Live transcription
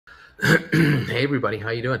Hey everybody, how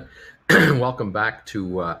you doing? Welcome back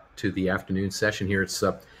to the afternoon session here.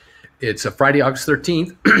 It's a Friday, August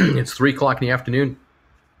 13th. It's 3 o'clock in the afternoon.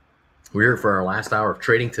 We're here for our last hour of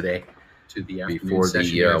trading today before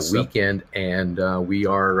the weekend, and we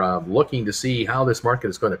are looking to see how this market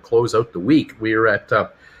is going to close out the week. We're at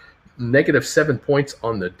negative 7 points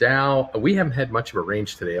on the Dow. We haven't had much of a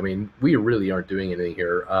range today. I mean, we really aren't doing anything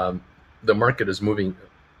here. The market is moving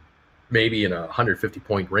maybe in a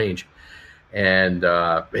 150-point range. And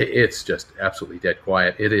it's just absolutely dead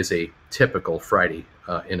quiet. It is a typical Friday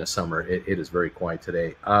in a summer. It is very quiet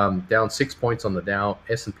today. Down 6 points on the Dow,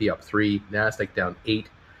 S&P up 3, NASDAQ down 8.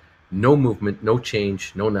 No movement, no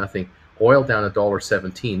change, no nothing. Oil down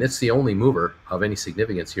 $1.17. It's the only mover of any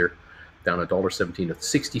significance here, down $1.17 to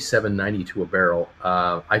 67.92 a barrel.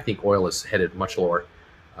 I think oil is headed much lower.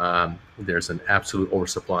 There's an absolute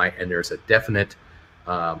oversupply, and there's a definite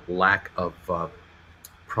lack of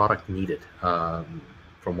product needed,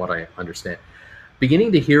 from what I understand.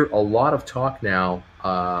 Beginning to hear a lot of talk now.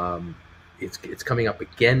 It's coming up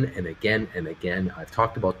again and again and again. I've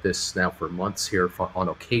talked about this now for months here on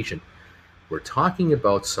occasion. We're talking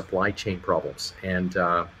about supply chain problems, and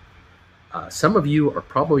some of you are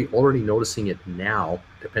probably already noticing it now,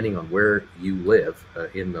 depending on where you live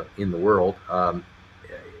in the world.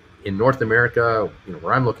 In North America,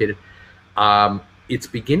 where I'm located. It's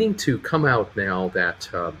beginning to come out now that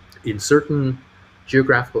in certain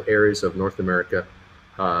geographical areas of North America,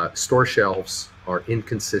 store shelves are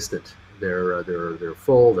inconsistent. They're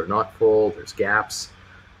full, they're not full, there's gaps.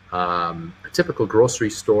 A typical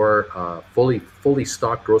grocery store, fully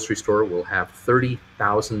stocked grocery store, will have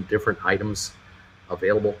 30,000 different items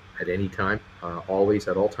available at any time, always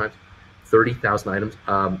at all times. 30,000 items.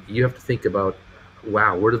 You have to think about,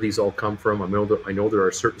 wow, where do these all come from? I know there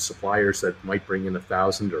are certain suppliers that might bring in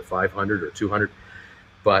 1,000 or 500 or 200,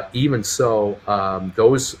 but even so,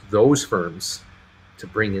 those firms, to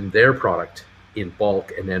bring in their product in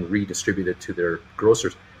bulk and then redistribute it to their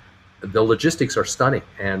grocers, the logistics are stunning.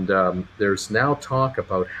 And there's now talk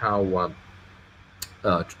about how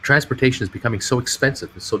transportation is becoming so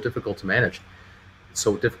expensive and so difficult to manage,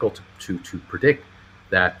 so difficult to predict,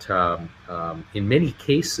 that in many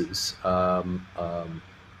cases,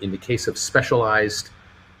 in the case of specialized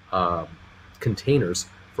containers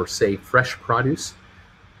for, say, fresh produce,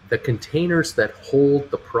 the containers that hold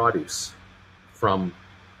the produce from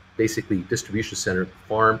basically distribution center,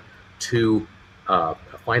 farm, to a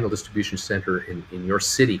final distribution center in your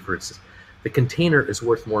city, for instance, the container is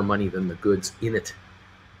worth more money than the goods in it.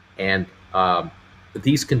 And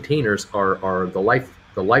these containers are the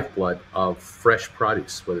lifeblood of fresh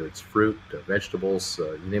produce, whether it's fruit, vegetables,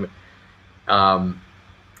 you name it.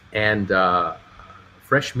 And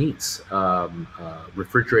fresh meats,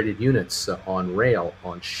 refrigerated units on rail,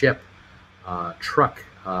 on ship, truck.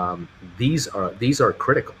 These are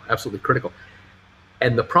critical, absolutely critical.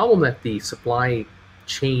 And the problem that the supply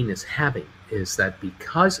chain is having is that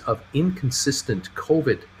because of inconsistent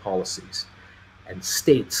COVID policies and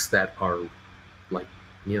states that are like,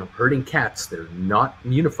 herding cats, they're not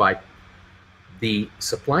unified, the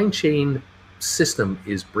supply chain system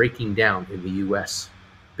is breaking down in the US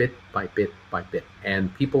bit by bit by bit,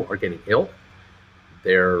 and people are getting ill.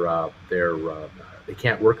 They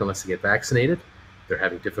can't work unless they get vaccinated. They're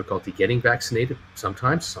having difficulty getting vaccinated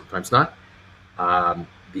sometimes not.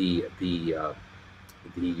 The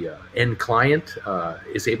end client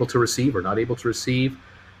is able to receive or not able to receive.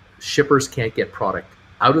 Shippers can't get product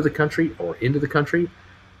out of the country or into the country.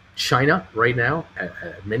 China right now,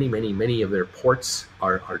 many of their ports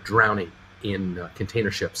are drowning in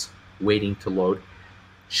container ships waiting to load.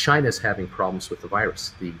 China's having problems with the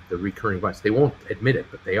virus, the recurring virus. They won't admit it,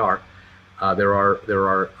 but they are. There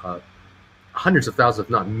are hundreds of thousands, if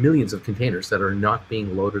not millions, of containers that are not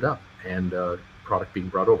being loaded up, and product being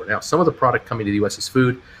brought over. Now, some of the product coming to the U.S. is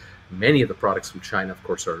food. Many of the products from China, of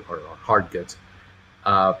course, are hard goods.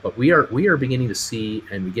 But we are beginning to see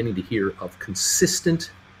and beginning to hear of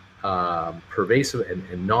consistent, pervasive,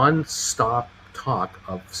 and non-stop talk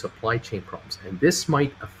of supply chain problems. And this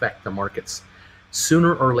might affect the markets.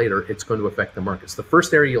 Sooner or later, it's going to affect the markets. The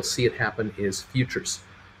first area you'll see it happen is futures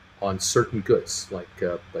on certain goods, like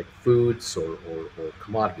foods or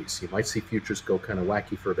commodities. You might see futures go kind of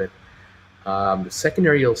wacky for a bit. The second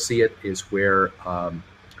area you'll see it is where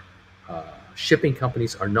shipping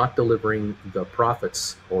companies are not delivering the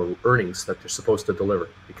profits or earnings that they're supposed to deliver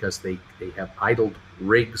because they have idled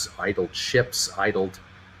rigs, idled ships, idled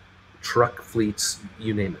truck fleets,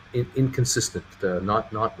 you name it, inconsistent,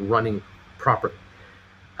 not running properly.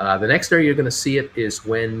 The next area you're going to see it is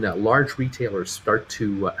when large retailers start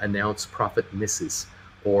to announce profit misses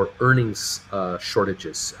or earnings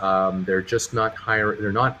shortages. They're just not hiring.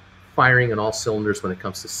 They're not firing on all cylinders when it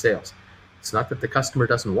comes to sales. It's not that the customer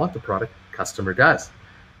doesn't want the product. Customer does.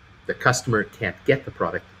 The customer can't get the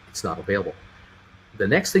product. It's not available. The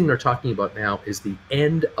next thing they're talking about now is the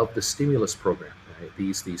end of the stimulus program. Right?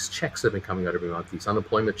 These checks have been coming out every month. These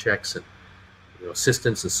unemployment checks and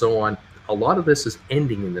assistance and so on. A lot of this is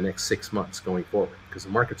ending in the next 6 months going forward, because the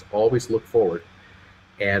markets always look forward.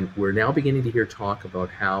 And we're now beginning to hear talk about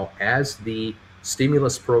how, as the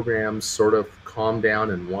stimulus programs sort of calm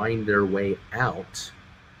down and wind their way out,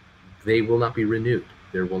 they will not be renewed.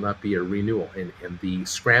 There will not be a renewal, and the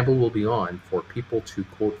scramble will be on for people to,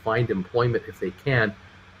 quote, find employment if they can,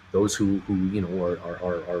 those who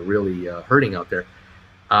are really hurting out there.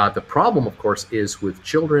 The problem, of course, is with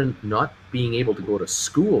children not being able to go to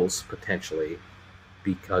schools potentially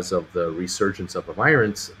because of the resurgence of a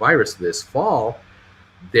virus this fall.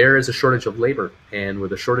 There is a shortage of labor, and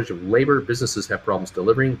with a shortage of labor, businesses have problems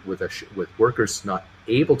delivering. With workers not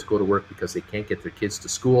able to go to work because they can't get their kids to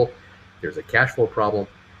school, there's a cash flow problem.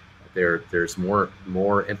 There's more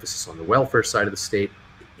emphasis on the welfare side of the state.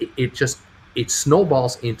 It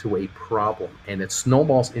snowballs into a problem, and it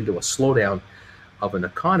snowballs into a slowdown of an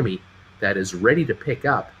economy that is ready to pick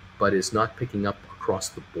up, but is not picking up across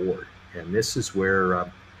the board. And this is where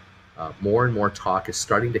more and more talk is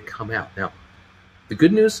starting to come out. Now, the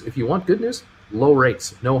good news, if you want good news, low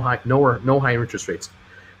rates, no higher interest rates.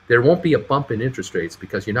 There won't be a bump in interest rates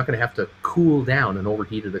because you're not going to have to cool down an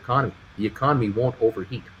overheated economy. The economy won't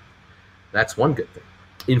overheat. That's one good thing.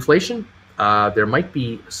 Inflation, there might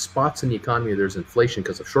be spots in the economy where there's inflation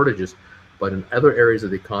because of shortages, but in other areas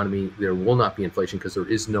of the economy, there will not be inflation because there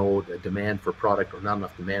is no demand for product, or not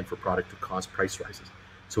enough demand for product to cause price rises.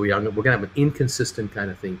 So we're going to have an inconsistent kind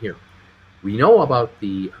of thing here. We know about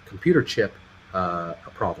the computer chip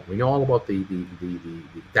problem. We know all about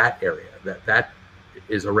that area. That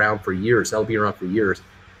is around for years. That'll be around for years.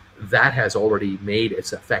 That has already made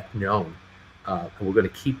its effect known. And we're going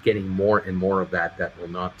to keep getting more and more of that. That will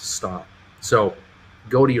not stop. So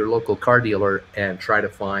go to your local car dealer and try to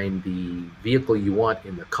find the vehicle you want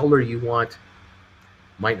in the color you want.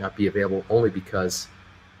 Might not be available only because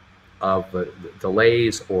of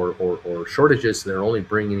delays or shortages. They're only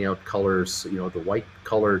bringing out colors, the white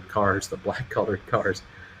colored cars, the black colored cars,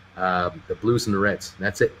 the blues and the reds. And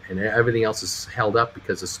that's it. And everything else is held up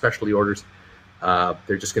because of specialty orders.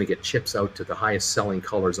 They're just going to get chips out to the highest selling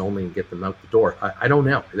colors only and get them out the door. I don't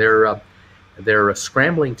know. They're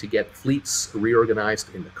scrambling to get fleets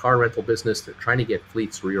reorganized in the car rental business. They're trying to get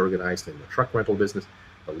fleets reorganized in the truck rental business,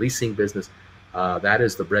 the leasing business. That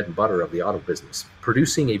is the bread and butter of the auto business.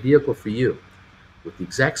 Producing a vehicle for you with the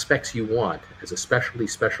exact specs you want as a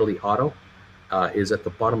specialty auto is at the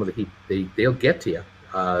bottom of the heap. They'll get to you.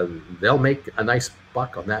 They'll make a nice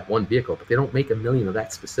buck on that one vehicle, but they don't make a million of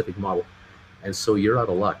that specific model. And so you're out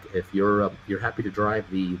of luck. If you're happy to drive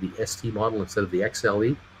the ST model instead of the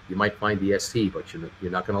XLE, you might find the ST, but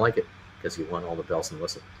you're not going to like it because you want all the bells and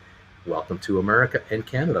whistles. Welcome to America and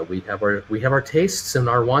Canada. We have our tastes and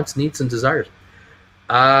our wants, needs, and desires.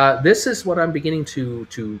 This is what I'm beginning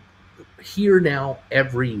to hear now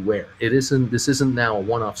everywhere. This isn't now a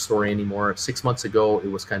one-off story anymore. 6 months ago,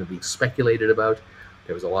 it was kind of being speculated about.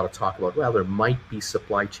 There was a lot of talk about, well, there might be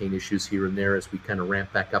supply chain issues here and there as we kind of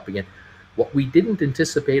ramp back up again. What we didn't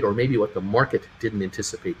anticipate, or maybe what the market didn't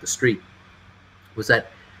anticipate, the street, was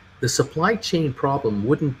that the supply chain problem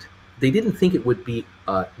they didn't think it would be,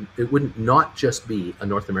 it wouldn't not just be a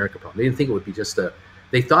North America problem. They didn't think it would be just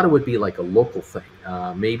they thought it would be like a local thing,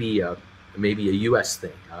 maybe a US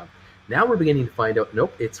thing. Now we're beginning to find out,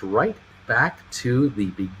 nope, it's right back to the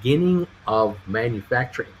beginning of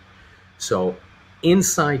manufacturing. So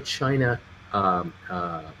inside China,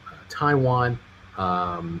 Taiwan,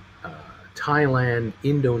 Thailand,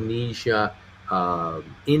 Indonesia,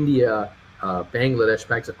 India, Bangladesh,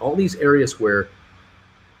 Pakistan, all these areas where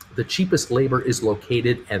the cheapest labor is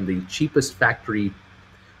located and the cheapest factory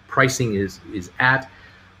pricing is at.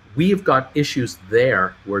 We've got issues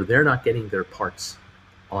there where they're not getting their parts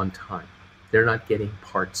on time. They're not getting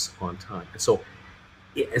parts on time. And so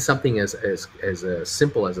something as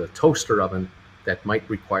simple as a toaster oven that might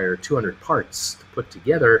require 200 parts to put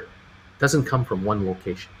together doesn't come from one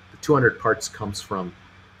location. 200 parts comes from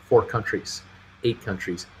 4 countries, 8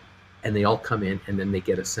 countries, and they all come in, and then they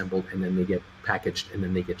get assembled, and then they get packaged, and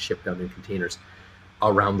then they get shipped out in containers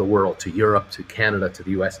around the world, to Europe, to Canada, to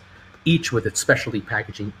the US, each with its specialty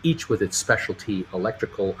packaging, each with its specialty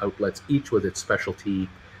electrical outlets, each with its specialty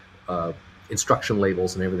instruction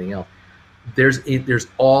labels and everything else. There's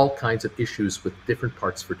all kinds of issues with different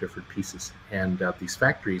parts for different pieces, and these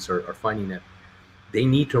factories are finding that they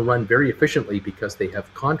need to run very efficiently because they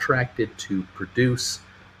have contracted to produce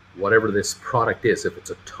whatever this product is. If it's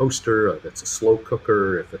a toaster, if it's a slow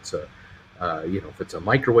cooker, if it's a if it's a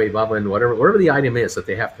microwave oven, whatever the item is that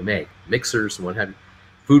they have to make, mixers and what have you,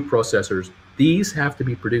 food processors, these have to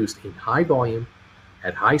be produced in high volume,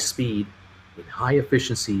 at high speed, in high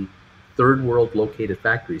efficiency, third world located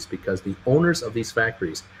factories, because the owners of these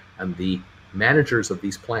factories and the managers of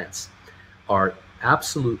these plants are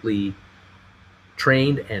absolutely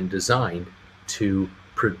trained and designed to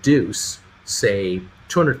produce, say,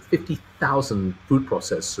 250,000 food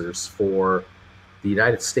processors for the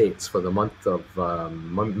United States for the month of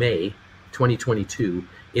May 2022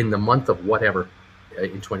 in the month of whatever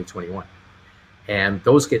in 2021. And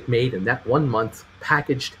those get made in that 1 month,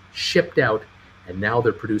 packaged, shipped out, and now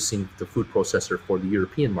they're producing the food processor for the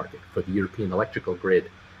European market, for the European electrical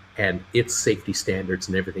grid and its safety standards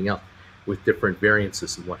and everything else with different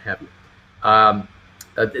variances and what have you.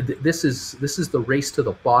 This is the race to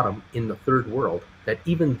the bottom in the third world, that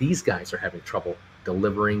even these guys are having trouble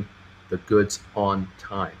delivering the goods on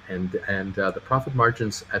time, and the profit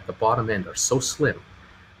margins at the bottom end are so slim,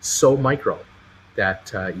 so micro,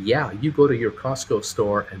 that you go to your Costco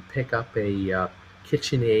store and pick up a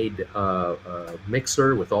KitchenAid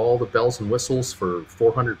mixer with all the bells and whistles for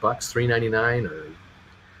 $400, $399 or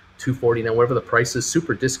 $249, whatever the price is,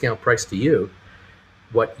 super discount price to you.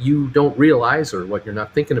 What you don't realize, or what you're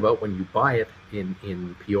not thinking about when you buy it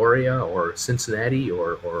in Peoria or Cincinnati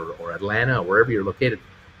or Atlanta or wherever you're located,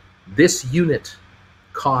 this unit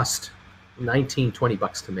cost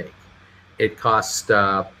 $19-20 to make. It cost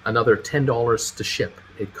another $10 to ship.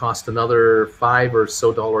 It cost another $5 or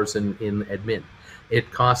so in admin.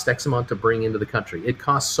 It cost X amount to bring into the country. It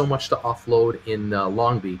cost so much to offload in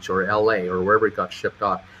Long Beach or LA or wherever it got shipped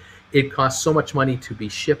off. It costs so much money to be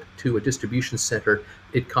shipped to a distribution center.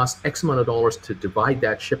 It costs X amount of dollars to divide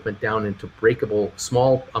that shipment down into breakable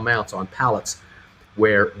small amounts on pallets,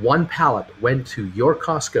 where one pallet went to your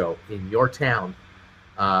Costco in your town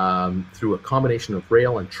through a combination of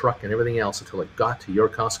rail and truck and everything else until it got to your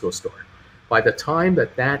Costco store. By the time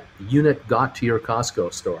that unit got to your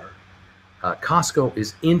Costco store, Costco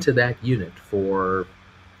is into that unit for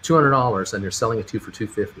 $200 and they're selling it to you for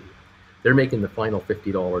 $250. They're making the final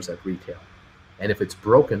 $50 at retail. And if it's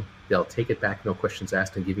broken, they'll take it back, no questions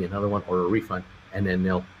asked, and give you another one or a refund. And then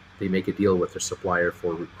they make a deal with their supplier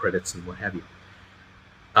for credits and what have you.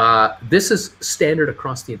 This is standard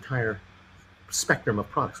across the entire spectrum of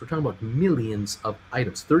products. We're talking about millions of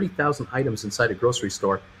items, 30,000 items inside a grocery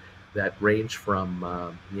store that range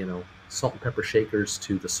from salt and pepper shakers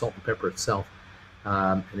to the salt and pepper itself,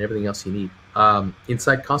 and everything else you need.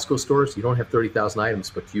 Inside Costco stores, you don't have 30,000 items,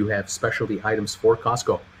 but you have specialty items for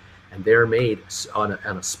Costco, and they're made on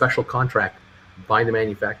a special contract by the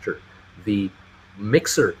manufacturer. The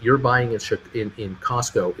mixer you're buying in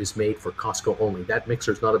Costco is made for Costco only. That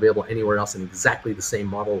mixer is not available anywhere else in exactly the same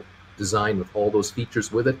model design with all those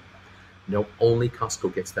features with it. No, only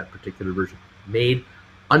Costco gets that particular version. Made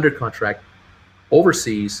under contract,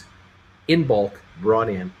 overseas, in bulk, brought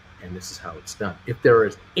in, and this is how it's done. If there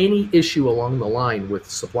is any issue along the line with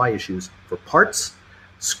supply issues for parts,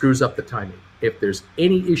 screws up the timing. If there's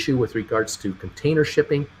any issue with regards to container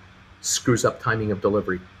shipping, screws up timing of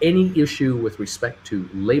delivery. Any issue with respect to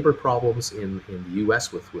labor problems in the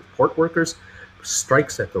US with port workers,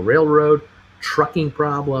 strikes at the railroad, trucking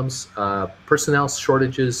problems, personnel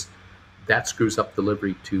shortages, that screws up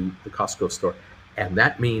delivery to the Costco store. And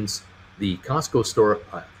that means the Costco store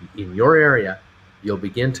in your area, you'll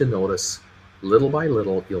begin to notice little by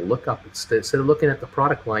little, you'll look up, instead of looking at the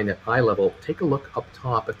product line at eye level, take a look up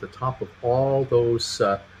top at the top of all those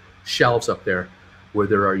shelves up there, where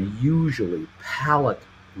there are usually pallet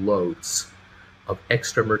loads of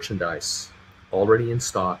extra merchandise already in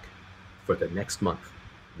stock for the next month,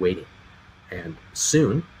 waiting. And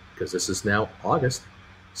soon, because this is now August,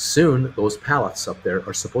 soon those pallets up there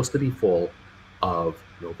are supposed to be full of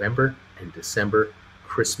November and December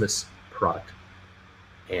Christmas product.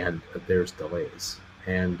 And there's delays.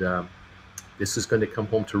 And this is going to come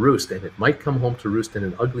home to roost, and it might come home to roost in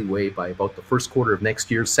an ugly way by about the first quarter of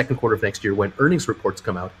next year, second quarter of next year, when earnings reports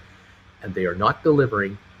come out, and they are not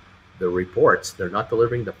delivering the reports, they're not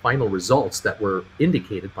delivering the final results that were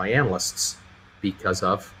indicated by analysts because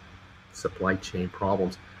of supply chain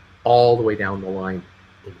problems all the way down the line.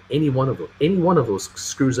 And any one of those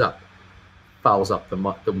screws up, fouls up the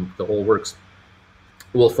whole works.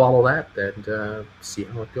 We'll follow that and see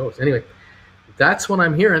how it goes. Anyway, that's what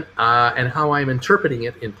I'm hearing and how I'm interpreting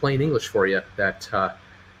it in plain English for you. That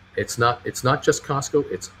it's not just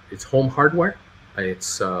Costco. It's home hardware.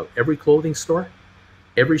 It's every clothing store,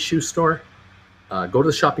 every shoe store, Go to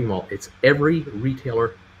the shopping mall. It's every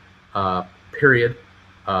retailer, period.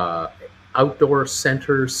 Outdoor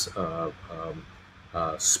centers,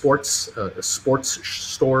 sports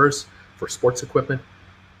stores for sports equipment,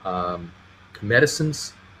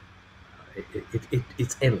 medicines.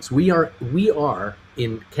 It's endless. We are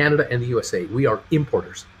in Canada and the USA. We are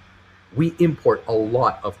importers. We import a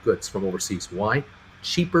lot of goods from overseas. Why?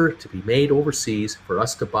 Cheaper to be made overseas for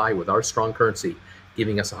us to buy with our strong currency,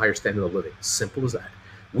 giving us a higher standard of living. Simple as that.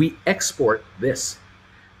 We export this.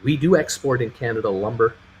 We do export in Canada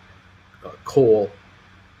lumber, coal,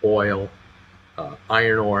 oil,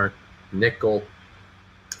 iron ore, nickel.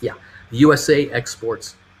 Yeah, the USA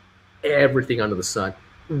exports everything under the sun.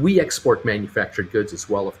 We export manufactured goods as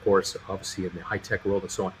well, of course, obviously in the high-tech world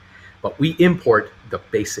and so on. But we import the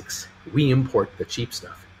basics. We import the cheap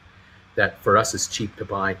stuff that for us is cheap to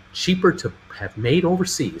buy, cheaper to have made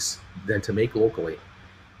overseas than to make locally.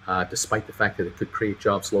 Despite the fact that it could create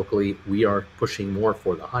jobs locally, we are pushing more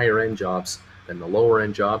for the higher end jobs than the lower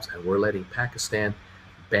end jobs, and we're letting Pakistan,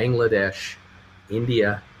 Bangladesh,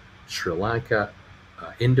 India, Sri Lanka,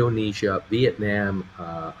 Indonesia, Vietnam,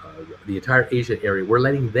 the entire Asia area, we're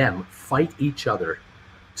letting them fight each other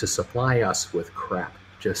to supply us with crap,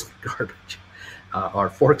 just garbage. Our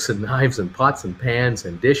forks and knives and pots and pans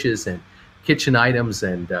and dishes and kitchen items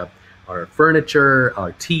and our furniture,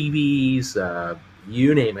 our TVs,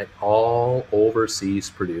 you name it, all overseas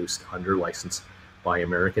produced under license by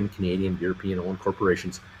American, Canadian, European-owned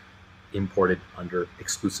corporations, imported under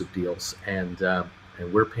exclusive deals, and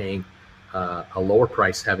we're paying a lower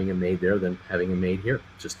price having them made there than having them made here.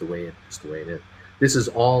 Just the way it is. This is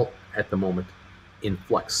all at the moment in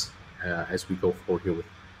flux as we go forward here with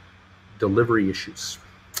delivery issues.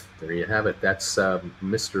 There you have it. That's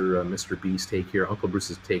Mr. B's take here, Uncle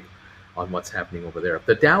Bruce's take on what's happening over there.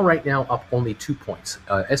 The Dow right now up only 2 points.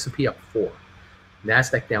 S&P up 4.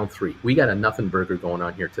 NASDAQ down 3. We got a nothing burger going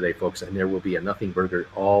on here today, folks, and there will be a nothing burger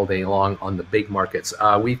all day long on the big markets.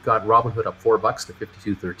 We've got Robinhood up $4 to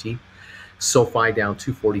 52.13. SoFi down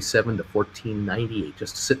 247 to 14.98,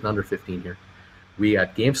 just sitting under 15 here. We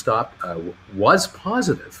got GameStop was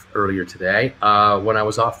positive earlier today. When I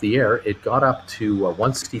was off the air, it got up to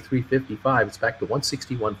 163.55. It's back to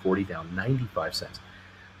 161.40, down 95 cents.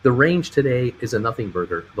 The range today is a nothing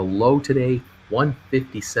burger. The low today,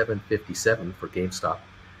 157.57 for GameStop.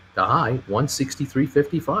 The high,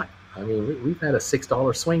 163.55. I mean, we've had a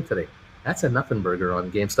 $6 swing today. That's a nothing burger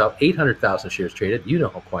on GameStop. 800,000 shares traded. You know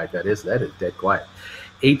how quiet that is. That is dead quiet.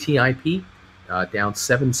 ATIP down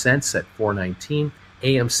 7 cents at 4.19.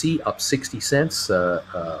 AMC up 60 cents,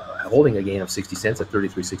 holding a gain of 60 cents at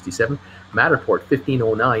 33.67. Matterport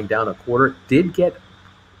 15.09, down a quarter. Did get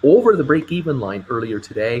over the break-even line earlier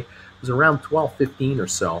today. It was around 12.15 or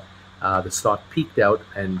so. The stock peaked out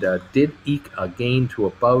and did eke a gain to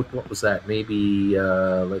about, what was that, maybe,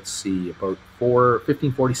 let's see, about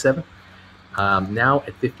 15.47. Now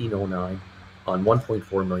at 15.09 on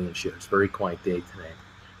 1.4 million shares. Very quiet day today.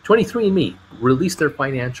 23andMe released their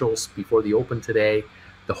financials before the open today.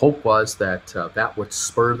 The hope was that that would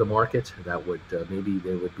spur the market, that would maybe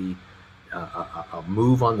there would be a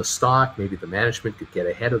move on the stock. Maybe the management could get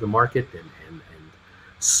ahead of the market and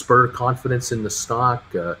spur confidence in the stock,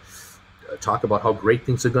 talk about how great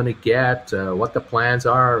things are going to get, what the plans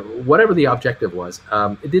are, whatever the objective was.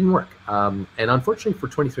 It didn't work. And unfortunately for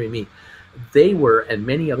 23andMe, they were, and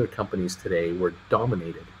many other companies today, were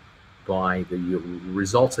dominated by the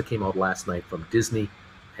results that came out last night from Disney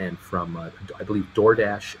and from, I believe,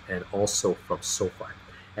 DoorDash, and also from SoFi.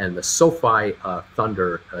 And the SoFi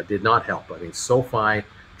thunder did not help. I mean, SoFi,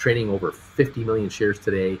 trading over 50 million shares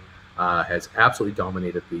today, has absolutely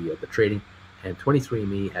dominated the trading. And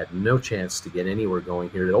 23andMe had no chance to get anywhere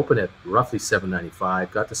going here. It opened at roughly $7.95,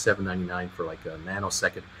 got to $7.99 for like a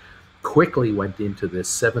nanosecond, quickly went into this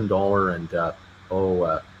 $7 and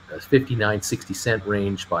 59.60 cent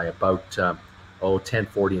range by about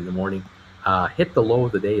 10:40 in the morning. Hit the low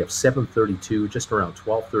of the day of 7.32, just around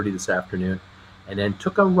 12:30 this afternoon, and then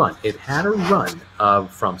took a run. It had a run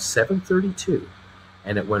from 7.32,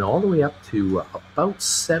 and it went all the way up to about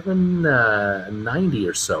 7.90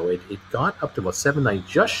 or so. It got up to about 7.90,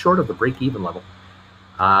 just short of the break-even level.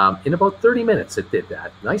 In about 30 minutes, it did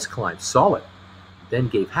that. Nice climb, solid. Then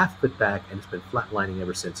gave half of it back, and it's been flatlining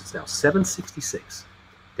ever since. It's now 7.66,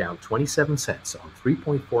 down 27 cents on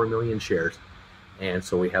 3.4 million shares. And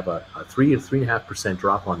so we have a 3 to 3.5%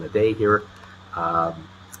 drop on the day here.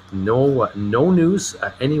 No news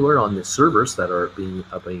anywhere on the servers that are being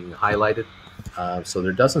highlighted. So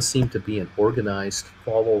there doesn't seem to be an organized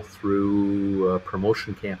follow-through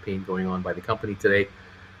promotion campaign going on by the company today.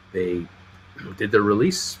 They did their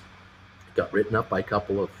release. got written up by a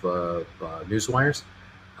couple of news wires,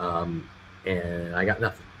 and I got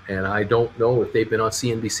nothing. And I don't know if they've been on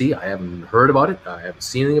CNBC. I haven't heard about it. I haven't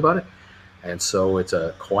seen anything about it. And so it's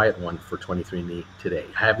a quiet one for 23andMe today.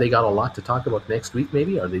 Have they got a lot to talk about next week,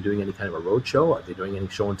 maybe? Are they doing any kind of a road show? Are they doing any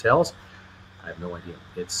show and tells? I have no idea.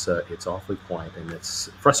 It's awfully quiet, and it's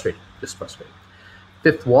frustrating, just frustrating.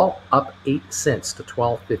 Fifth Wall up 8 cents to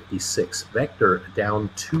 12.56. Vector down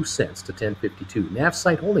 2 cents to 10.52.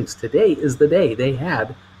 Navsite Holdings, today is the day they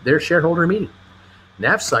had their shareholder meeting.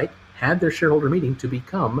 Navsite had their shareholder meeting to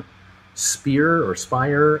become Spire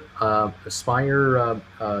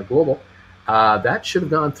Global. That should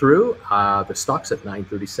have gone through. The stock's at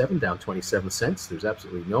 9.37, down 27 cents. There's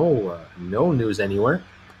absolutely no news anywhere.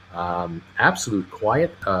 Absolute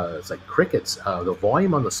quiet. It's like crickets. The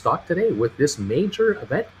volume on the stock today with this major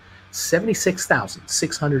event,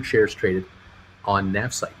 76,600 shares traded on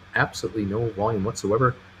Navsite. Absolutely no volume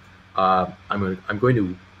whatsoever. I'm going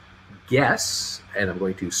to guess, and I'm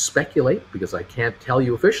going to speculate because I can't tell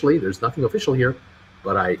you officially. There's nothing official here,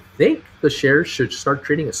 but I think the shares should start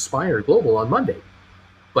trading as Spire Global on Monday.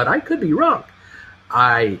 But I could be wrong.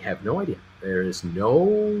 I have no idea. There is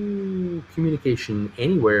no communication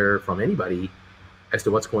anywhere from anybody as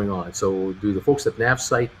to what's going on. So do the folks at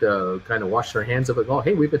Navsite kind of wash their hands of it? Oh,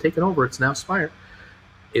 hey, we've been taken over. It's now Spire.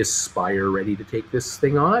 Is Spire ready to take this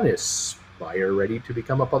thing on? Is Spire ready to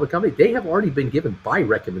become a public company? They have already been given buy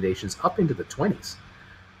recommendations up into the 20s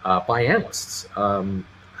by analysts.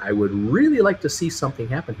 I would really like to see something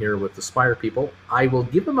happen here with the Spire people. I will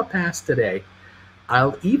give them a pass today.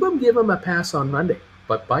 I'll even give them a pass on Monday.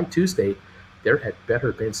 But by Tuesday, there had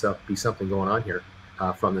better be something going on here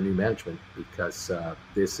from the new management, because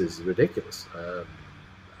this is ridiculous.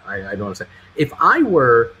 I don't understand. If I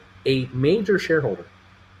were a major shareholder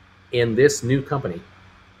in this new company,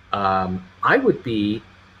 I would be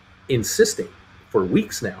insisting for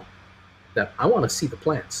weeks now that I want to see the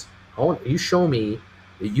plans. You show me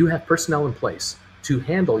that you have personnel in place to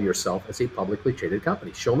handle yourself as a publicly traded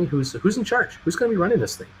company. Show me who's in charge, who's going to be running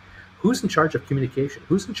this thing, who's in charge of communication,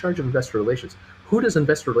 who's in charge of investor relations, who does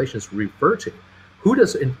investor relations refer to, who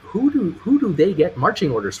do they get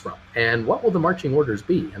marching orders from, and what will the marching orders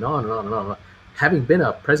be, and on and on and on. Having been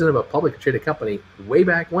a president of a publicly traded company way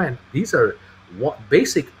back when, these are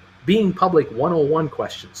basic being public 101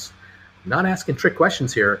 questions. Not asking trick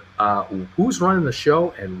questions here. Who's running the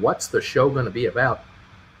show and what's the show going to be about?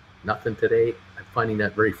 Nothing today. I'm finding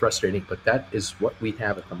that very frustrating, but that is what we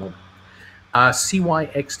have at the moment.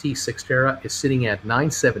 CYXT Xterra is sitting at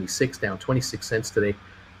 9.76, down 26 cents today.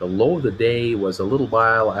 The low of the day was a little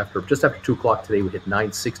while just after 2 o'clock today. We hit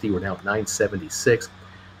 9.60. We're now at 9.76.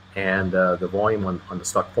 And the volume on the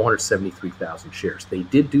stock, 473,000 shares. They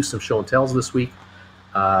did do some show and tells this week,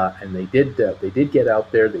 and they did get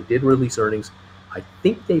out there. They did release earnings. I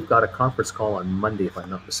think they've got a conference call on Monday, if I'm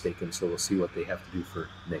not mistaken. So we'll see what they have to do for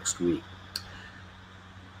next week.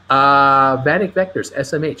 Vatic Vectors,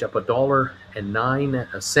 SMH up $1.09,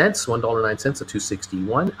 $1.09 to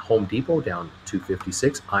 261. Home Depot down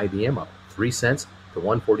 256. IBM up 3 cents to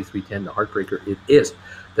 143.10. The heartbreaker it is.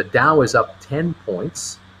 The Dow is up 10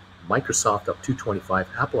 points. Microsoft up 225.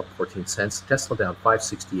 Apple up 14 cents. Tesla down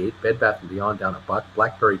 568. Bed Bath & Beyond down $1.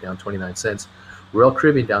 BlackBerry down 29 cents. Royal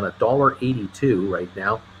Caribbean down $1.82 right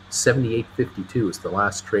now. 78.52 is the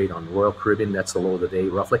last trade on Royal Caribbean. That's the low of the day,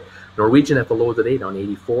 roughly. Norwegian at the low of the day, down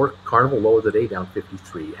 84. Carnival low of the day, down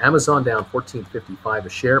 53. Amazon down 14.55 a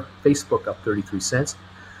share. Facebook up 33 cents.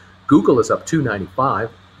 Google is up 2.95.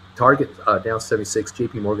 Target down 76.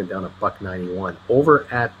 JP Morgan down $1.91. Over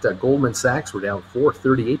at Goldman Sachs, we're down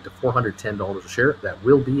 4.38 to $410 a share. That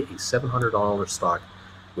will be a $700 stock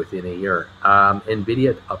within a year.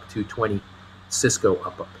 Nvidia up 2.20. Cisco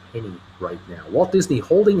up a penny right now. Walt Disney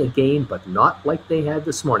holding a gain, but not like they had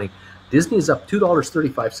this morning. Disney is up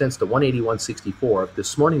 $2.35 to $181.64.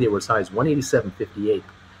 This morning they were as high as $187.58,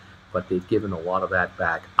 but they've given a lot of that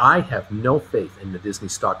back. I have no faith in the Disney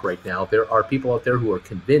stock right now. There are people out there who are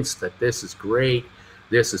convinced that this is great,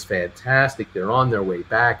 this is fantastic, they're on their way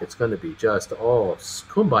back, it's going to be just,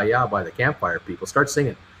 kumbaya by the campfire, people. Start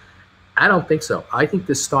singing. I don't think so. I think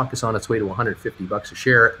this stock is on its way to $150 a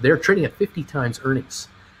share. They're trading at 50 times earnings.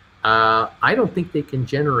 I don't think they can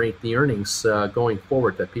generate the earnings going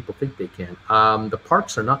forward that people think they can. The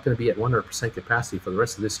parks are not going to be at 100% capacity for the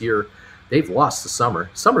rest of this year. They've lost the summer.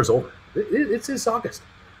 Summer's over. It's August.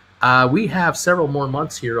 We have several more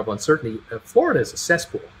months here of uncertainty. Florida is a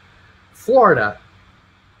cesspool. Florida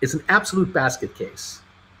is an absolute basket case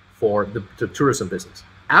for the tourism business.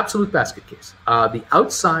 Absolute basket case. The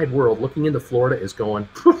outside world looking into Florida is going,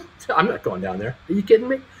 I'm not going down there. Are you kidding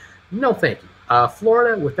me? No, thank you.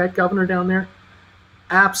 Florida, with that governor down there,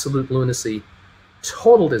 absolute lunacy,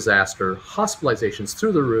 total disaster, hospitalizations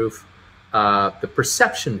through the roof. The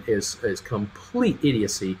perception is complete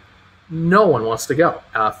idiocy. No one wants to go.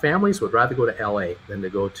 Families would rather go to LA than to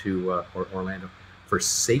go to Orlando for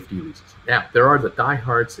safety reasons. Now, there are the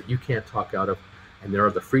diehards that you can't talk out of, and there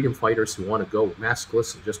are the freedom fighters who want to go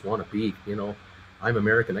maskless and just want to be, I'm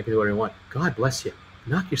American, I can do whatever I want. God bless you.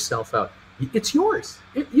 Knock yourself out. It's yours.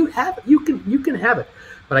 You have it. You can have it.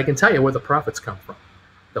 But I can tell you where the profits come from.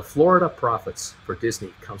 The Florida profits for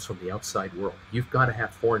Disney comes from the outside world. You've got to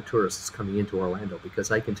have foreign tourists coming into Orlando,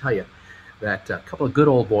 because I can tell you that a couple of good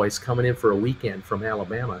old boys coming in for a weekend from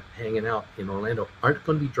Alabama, hanging out in Orlando, aren't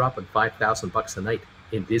going to be dropping $5,000 a night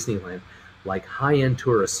in Disneyland like high-end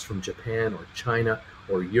tourists from Japan or China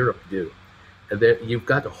or Europe do. You've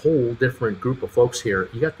got a whole different group of folks here.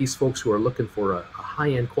 You got these folks who are looking for a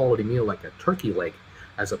high-end quality meal like a turkey leg,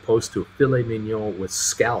 as opposed to filet mignon with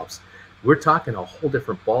scallops. We're talking a whole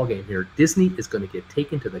different ballgame here. Disney is going to get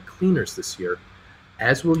taken to the cleaners this year,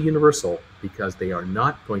 as will Universal, because they are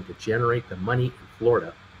not going to generate the money in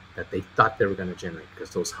Florida that they thought they were going to generate,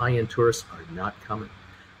 because those high-end tourists are not coming.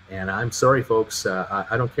 And I'm sorry, folks,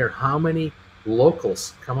 I don't care how many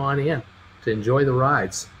locals come on in to enjoy the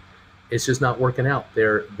rides. It's just not working out.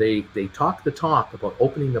 They talk the talk about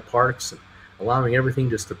opening the parks and allowing everything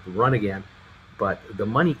just to run again, but the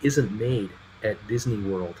money isn't made at Disney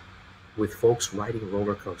World with folks riding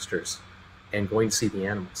roller coasters and going to see the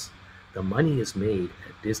animals. The money is made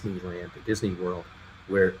at Disneyland, at Disney World,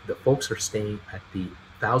 where the folks are staying at the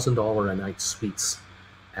 $1,000 a night suites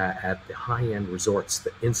at the high-end resorts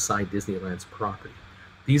that inside Disneyland's property.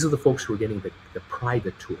 These are the folks who are getting the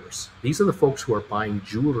private tours. These are the folks who are buying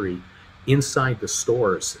jewelry inside the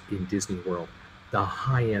stores in Disney World. The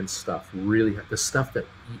high-end stuff, really, the stuff that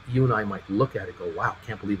you and I might look at and go, wow,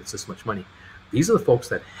 can't believe it's this much money. These are the folks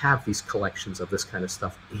that have these collections of this kind of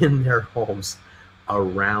stuff in their homes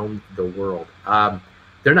around the world.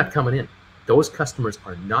 They're not coming in. Those customers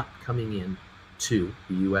are not coming in to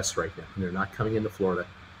the U.S. right now. And they're not coming into Florida.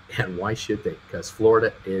 And why should they? Because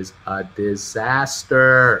Florida is a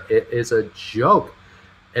disaster. It is a joke.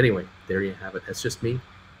 Anyway, there you have it. That's just me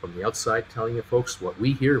from the outside telling you folks what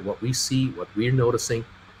we hear, what we see, what we're noticing.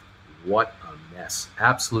 What a mess.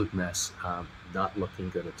 Absolute mess. Not looking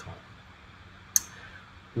good at all.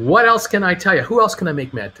 What else can I tell you? Who else can I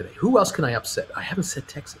make mad today? Who else can I upset? I haven't said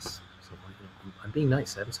Texas. So I'm being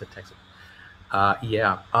nice. I haven't said Texas.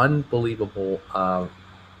 Yeah, unbelievable.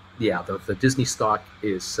 The Disney stock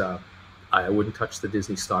is, I wouldn't touch the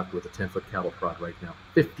Disney stock with a 10-foot cattle prod right now.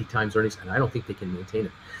 50 times earnings, and I don't think they can maintain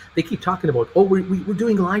it. They keep talking about, oh, we're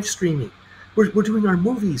doing live streaming. We're doing our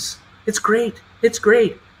movies. It's great. It's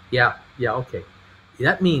great. Yeah, okay.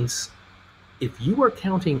 That means if you are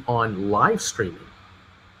counting on live streaming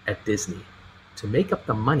at Disney to make up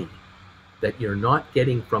the money that you're not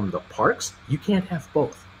getting from the parks, you can't have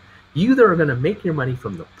both. You either are going to make your money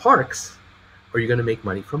from the parks or you're going to make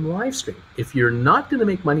money from live streaming. If you're not going to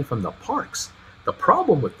make money from the parks, the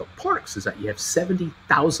problem with the parks is that you have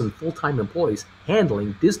 70,000 full-time employees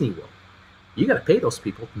handling Disney World. You got to pay those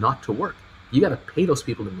people not to work. You got to pay those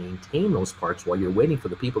people to maintain those parks while you're waiting for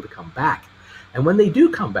the people to come back. And when they do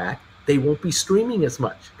come back, they won't be streaming as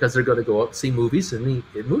much because they're going to go out and see movies in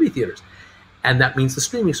the movie theaters. And that means the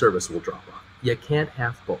streaming service will drop off. You can't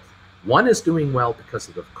have both. One is doing well because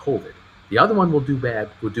of the COVID. The other one will do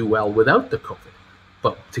well without the COVID.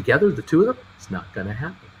 But together, the two of them, it's not going to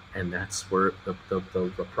happen. And that's where the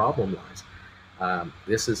problem lies.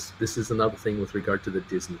 This is another thing with regard to the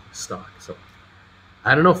Disney stock. So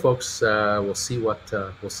I don't know, folks. We'll see what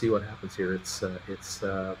happens here. It's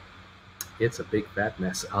a big fat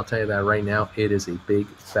mess. I'll tell you that right now. It is a big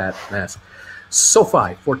fat mess.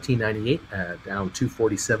 SoFi, $14.98, down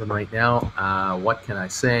 $2.47 right now. What can I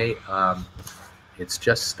say? It's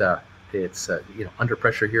just under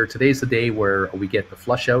pressure here. Today's the day where we get the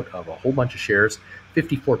flush out of a whole bunch of shares,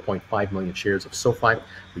 54.5 million shares of SoFi.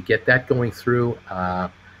 We get that going through,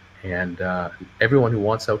 and everyone who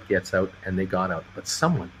wants out gets out, and they got out. But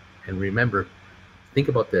someone, and remember, think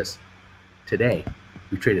about this. Today,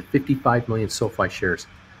 we traded 55 million SoFi shares.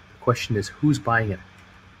 The question is, who's buying it?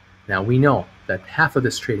 Now, we know that half of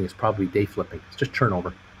this trading is probably day flipping. It's just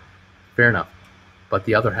turnover. Fair enough. But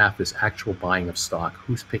the other half is actual buying of stock.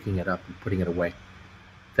 Who's picking it up and putting it away?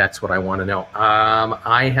 That's what I want to know.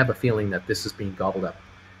 I have a feeling that this is being gobbled up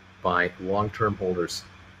by long-term holders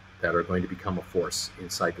that are going to become a force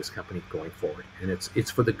inside this company going forward. And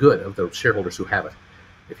it's for the good of the shareholders who have it.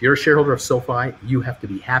 If you're a shareholder of SoFi, you have to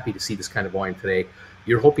be happy to see this kind of volume today.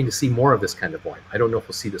 You're hoping to see more of this kind of volume. I don't know if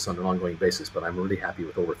we'll see this on an ongoing basis, but I'm really happy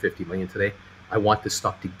with over 50 million today. I want this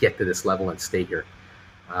stock to get to this level and stay here.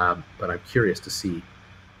 But I'm curious to see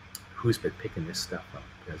who's been picking this stuff up,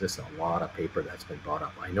 because there's a lot of paper that's been bought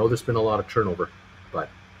up. I know there's been a lot of turnover, but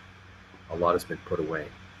a lot has been put away.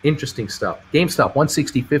 Interesting stuff. GameStop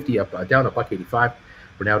 160.50 up, down $1.85.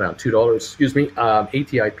 We're now down $2. Excuse me.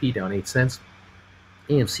 ATIP down 8 cents.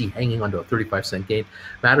 AMC hanging on to a 35-cent gain.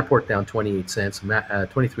 Matterport down 28 cents.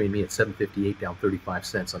 23andMe at 7.58, down 35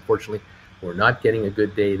 cents. Unfortunately, we're not getting a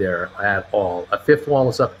good day there at all. A fifth wall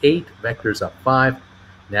is up 8. Vector's up 5.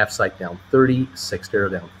 Navsite down 30.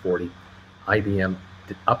 Sextera down 40. IBM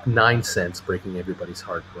up 9 cents, breaking everybody's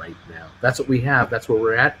heart right now. That's what we have. That's where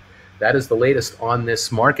we're at. That is the latest on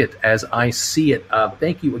this market as I see it.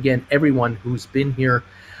 Thank you again, everyone who's been here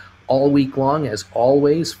all week long, as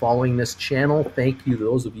always, following this channel. Thank you to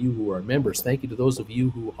those of you who are members. Thank you to those of you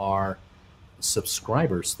who are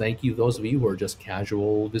subscribers. Thank you to those of you who are just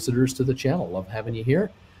casual visitors to the channel. Love having you here.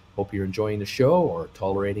 Hope you're enjoying the show or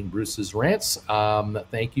tolerating Bruce's rants.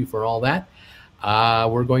 Thank you for all that.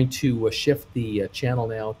 We're going to shift the channel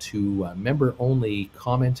now to member-only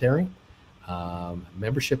commentary.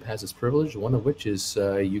 Membership has its privilege, one of which is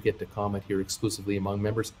you get to comment here exclusively among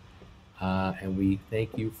members. And we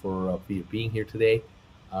thank you for being here today.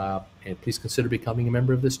 And please consider becoming a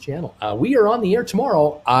member of this channel. We are on the air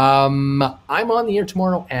tomorrow. I'm on the air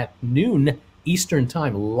tomorrow at noon Eastern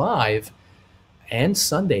time, live, and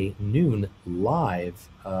Sunday noon live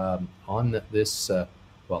on this,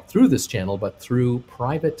 well, through this channel, but through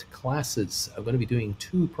private classes. I'm going to be doing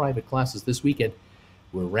 2 private classes this weekend.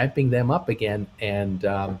 We're ramping them up again, and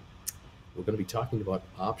we're going to be talking about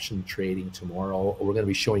option trading tomorrow. We're going to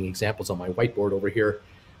be showing examples on my whiteboard over here.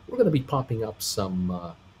 We're going to be popping up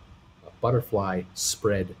some butterfly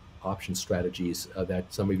spread option strategies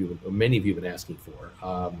that many of you have been asking for.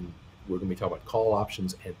 We're going to be talking about call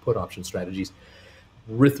options and put option strategies.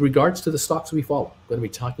 With regards to the stocks we follow, I'm going to be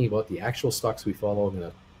talking about the actual stocks we follow. I'm going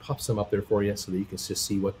to pop some up there for you so that you can just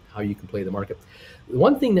see how you can play the market.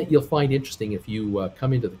 One thing that you'll find interesting if you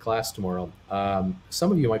come into the class tomorrow,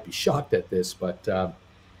 some of you might be shocked at this, but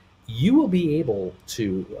you will be able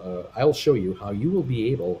to, I'll show you how you will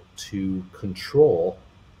be able to control,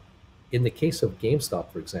 in the case of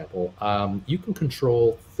GameStop, for example, you can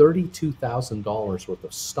control $32,000 worth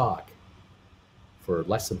of stock for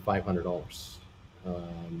less than $500.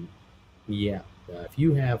 If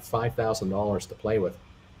you have $5,000 to play with,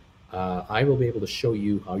 I will be able to show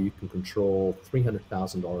you how you can control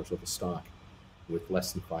 $300,000 worth of stock with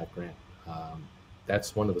less than $5,000.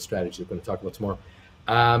 That's one of the strategies we're going to talk about tomorrow.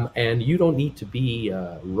 And you don't need to be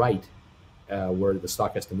right where the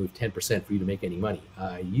stock has to move 10% for you to make any money.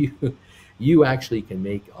 You actually can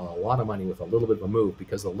make a lot of money with a little bit of a move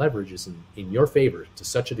because the leverage is in your favor to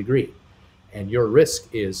such a degree. And your risk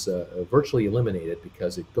is virtually eliminated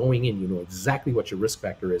because going in, you know exactly what your risk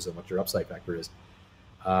factor is and what your upside factor is.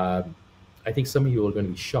 I think some of you are going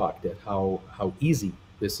to be shocked at how easy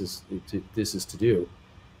this is to do.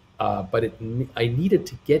 But I needed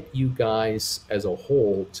to get you guys as a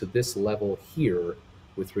whole to this level here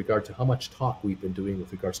with regard to how much talk we've been doing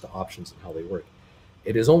with regards to options and how they work.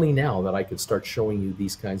 It is only now that I could start showing you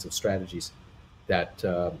these kinds of strategies that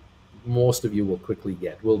most of you will quickly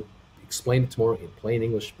get. We'll explain it tomorrow in plain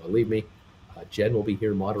English, believe me. Jen will be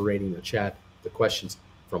here moderating the chat, the questions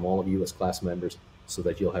from all of you as class members, so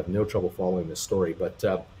that you'll have no trouble following this story. But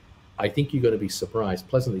I think you're going to be surprised,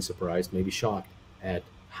 pleasantly surprised, maybe shocked at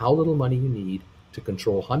how little money you need to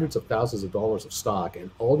control hundreds of thousands of dollars of stock,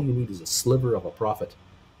 and all you need is a sliver of a profit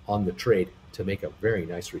on the trade to make a very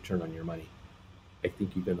nice return on your money. I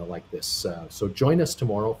think you're going to like this. So join us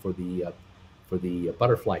tomorrow for the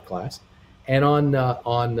butterfly class. And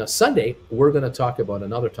on Sunday, we're going to talk about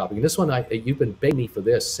another topic. And this one, you've been begging me for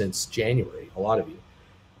this since January, a lot of you.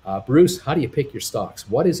 Bruce, how do you pick your stocks?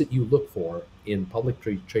 What is it you look for in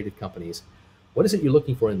publicly traded companies? What is it you're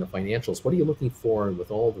looking for in the financials? What are you looking for with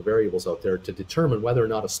all the variables out there to determine whether or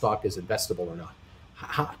not a stock is investable or not?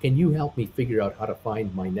 How can you help me figure out how to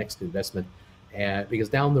find my next investment? Because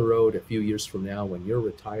down the road, a few years from now, when you're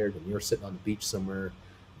retired and you're sitting on the beach somewhere,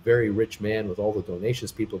 very rich man with all the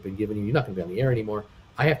donations people have been giving you, you're not going to be on the air anymore.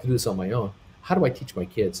 I have to do this on my own. How do I teach my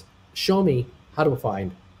kids? Show me how to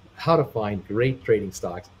find great trading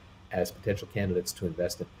stocks as potential candidates to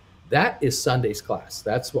invest in. That is Sunday's class.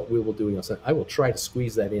 That's what we will do on Sunday. I will try to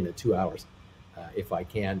squeeze that in 2 hours if I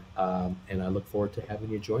can, and I look forward to having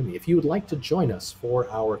you join me. If you would like to join us for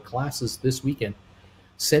our classes this weekend,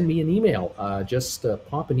 send me an email. Just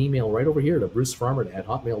pop an email right over here to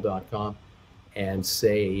brucefarmer@hotmail.com. and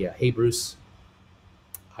say, hey, Bruce,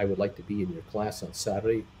 I would like to be in your class on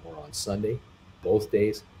Saturday or on Sunday, both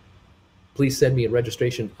days. Please send me a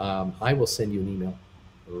registration. I will send you an email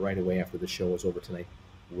right away after the show is over tonight,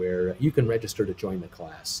 where you can register to join the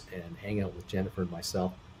class and hang out with Jennifer and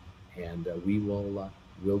myself, and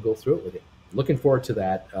we'll go through it with you. Looking forward to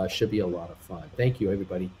that. Should be a lot of fun. Thank you,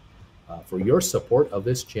 everybody, for your support of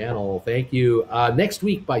this channel. Thank you. Next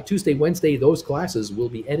week, by Tuesday, Wednesday, those classes will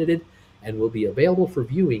be edited and will be available for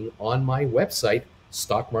viewing on my website,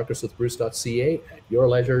 stockmarkerswithbruce.ca, at your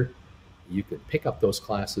leisure. You can pick up those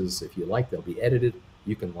classes if you like. They'll be edited.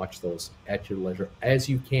 You can watch those at your leisure as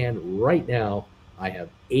you can right now. I have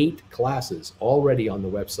 8 classes already on the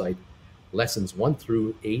website. Lessons 1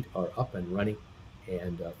 through 8 are up and running,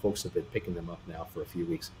 and folks have been picking them up now for a few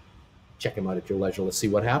weeks. Check them out at your leisure. Let's see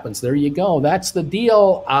what happens. There you go. That's the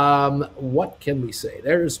deal. What can we say?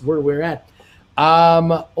 There's where we're at.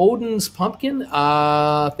 Odin's Pumpkin,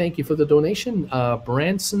 thank you for the donation.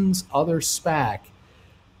 Branson's Other SPAC.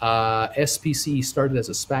 SPC started as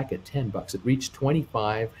a SPAC at $10. It reached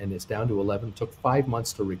 25 and it's down to 11. It took 5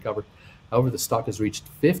 months to recover. However, the stock has reached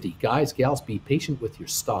 50. Guys, gals, be patient with your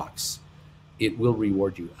stocks. It will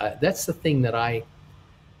reward you. That's the thing that I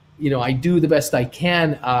do the best I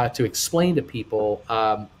can to explain to people.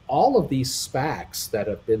 All of these SPACs that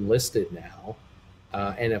have been listed now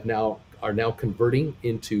and are now converting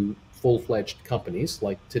into full-fledged companies,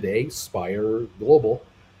 like today, Spire Global,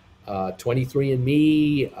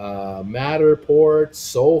 23andMe, Matterport,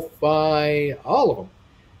 SoFi, all of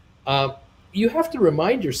them. You have to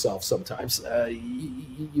remind yourself sometimes,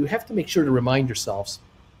 you have to make sure to remind yourselves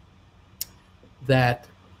that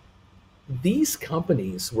these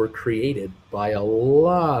companies were created by a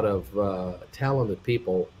lot of talented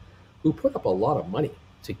people who put up a lot of money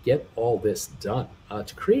to get all this done,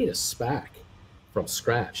 to create a SPAC from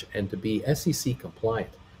scratch and to be SEC compliant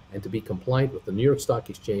and to be compliant with the New York Stock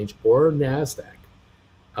Exchange or NASDAQ,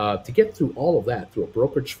 to get through all of that through a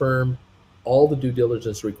brokerage firm, all the due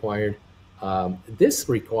diligence required. This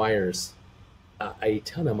requires a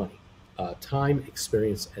ton of money, time,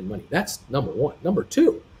 experience, and money. That's number one. Number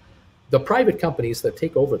two, the private companies that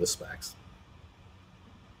take over the SPACs,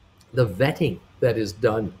 the vetting that is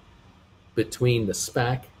done between the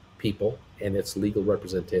SPAC people and its legal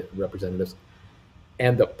representatives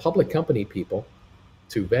and the public company people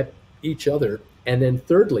to vet each other. And then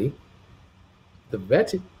thirdly, the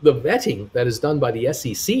vetting that is done by the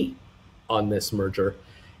SEC on this merger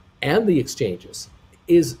and the exchanges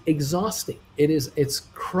is exhausting. It's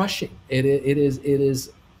crushing. It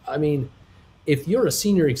is. I mean, if you're a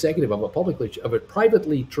senior executive of a private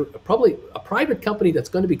company that's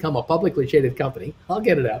going to become a publicly traded company, I'll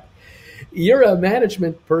get it out. You're a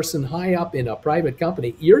management person high up in a private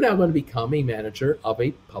company. You're now going to become a manager of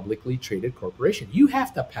a publicly traded corporation. You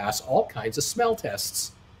have to pass all kinds of smell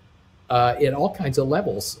tests at all kinds of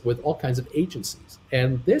levels with all kinds of agencies.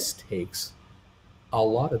 And this takes a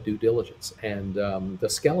lot of due diligence. And the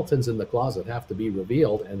skeletons in the closet have to be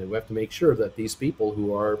revealed. And we have to make sure that these people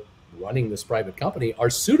who are running this private company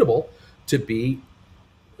are suitable to be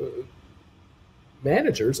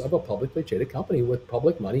managers of a publicly traded company with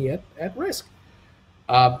public money at risk.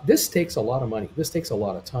 This takes a lot of money. This takes a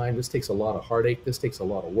lot of time. This takes a lot of heartache. This takes a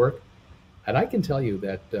lot of work. And I can tell you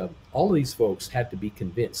that all of these folks had to be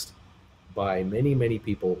convinced by many, many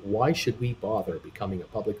people, why should we bother becoming a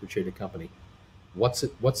publicly traded company? What's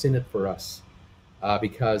in it for us?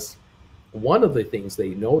 Because one of the things they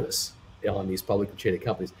notice on these publicly traded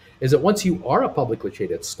companies is that once you are a publicly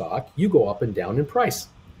traded stock, you go up and down in price.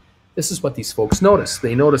 This is what these folks notice.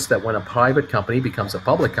 They notice that when a private company becomes a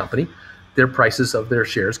public company, their prices of their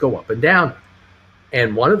shares go up and down.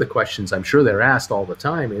 And one of the questions I'm sure they're asked all the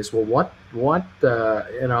time is, well,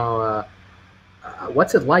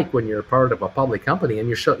 what's it like when you're part of a public company and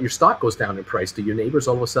your stock goes down in price? Do your neighbors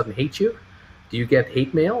all of a sudden hate you? Do you get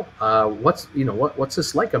hate mail? What's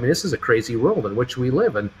this like? I mean, this is a crazy world in which we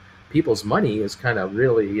live, and people's money is kind of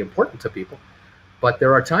really important to people. But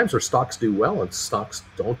there are times where stocks do well and stocks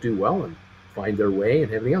don't do well and find their way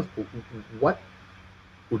and everything else.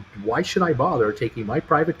 Why should I bother taking my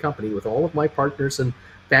private company with all of my partners and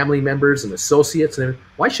family members and associates and everything?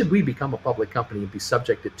 Why should we become a public company and be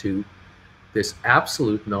subjected to this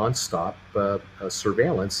absolute nonstop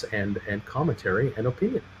surveillance and commentary and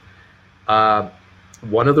opinion?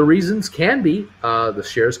 One of the reasons can be the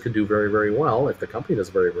shares can do very, very well if the company does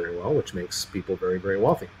very, very well, which makes people very, very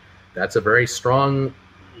wealthy. That's a very strong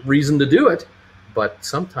reason to do it, but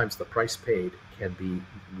sometimes the price paid can be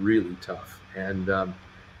really tough. And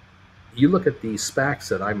you look at these SPACs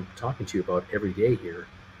that I'm talking to you about every day here,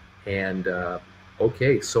 and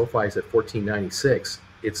Okay, SoFi is at $14.96.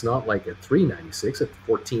 It's not like at $3.96. At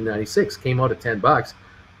 $14.96, came out at $10.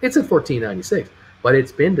 It's at $14.96, but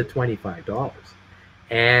it's been to $25.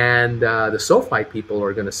 And the SoFi people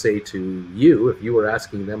are going to say to you, if you were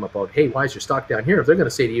asking them about, hey, why is your stock down here? They're going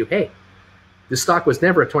to say to you, hey, the stock was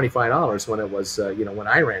never at $25 when it was, when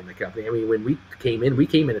I ran the company. I mean, when we came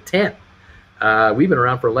in at 10. We've been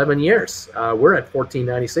around for 11 years. We're at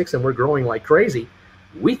 $14.96 and we're growing like crazy.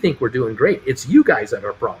 We think we're doing great. It's you guys that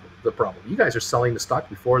are the problem. You guys are selling the stock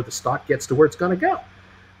before the stock gets to where it's going to go.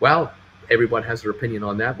 Well, everyone has their opinion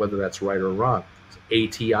on that, whether that's right or wrong.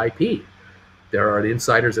 ATIP. There are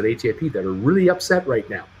insiders at ATIP that are really upset right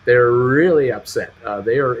now. They're really upset.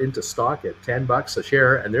 They are into stock at $10 a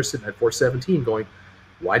share, and they're sitting at $4.17 going,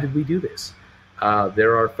 why did we do this?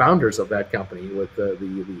 There are founders of that company with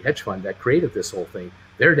the hedge fund that created this whole thing.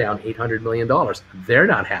 They're down $800 million. They're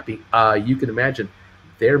not happy. You can imagine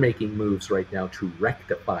they're making moves right now to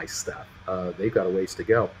rectify stuff. They've got a ways to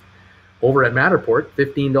go. Over at Matterport,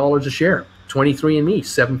 $15 a share. 23andMe,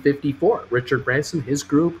 $7.54. Richard Branson, his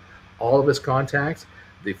group, all of his contacts,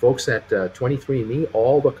 the folks at 23andMe,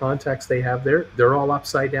 all the contacts they have there, they're all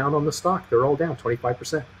upside down on the stock. They're all down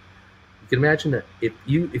 25%. You can imagine that if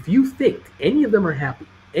you think any of them are happy,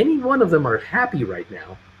 any one of them are happy right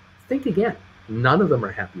now, think again. None of them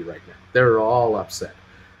are happy right now. They're all upset.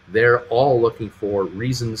 They're all looking for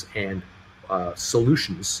reasons and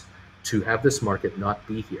solutions to have this market not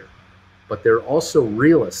be here. But they're also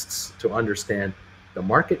realists to understand the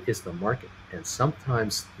market is the market. And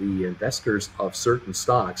sometimes the investors of certain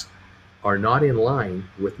stocks are not in line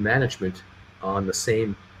with management on the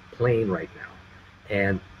same plane right now.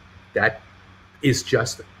 And that is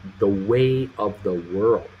just the way of the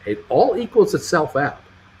world. It all equals itself out.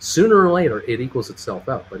 Sooner or later, it equals itself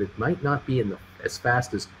out, but it might not be as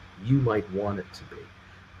fast as you might want it to be.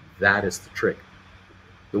 That is the trick.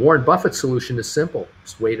 The Warren Buffett solution is simple.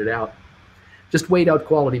 Just wait it out. Just wait out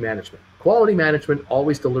quality management. Quality management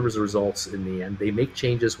always delivers results in the end. They make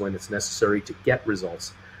changes when it's necessary to get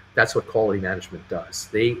results. That's what quality management does.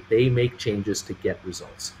 They make changes to get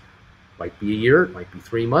results. Might be a year, might be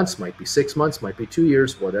 3 months, might be 6 months, might be 2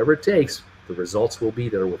 years, whatever it takes, the results will be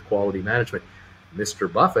there with quality management.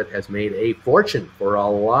 Mr. Buffett has made a fortune for a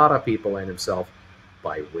lot of people and himself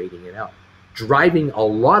by waiting it out, driving a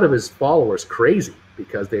lot of his followers crazy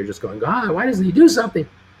because they're just going, why doesn't he do something?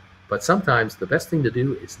 But sometimes the best thing to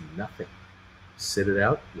do is nothing. Sit it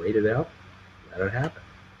out, wait it out, let it happen.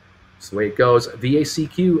 That's the way it goes.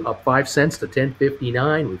 VACQ up 5 cents to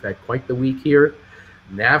 10.59. We've had quite the week here.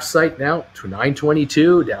 NAV site now to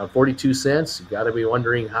 9.22, down 42 cents. You've got to be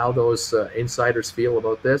wondering how those insiders feel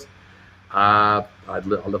about this. I'd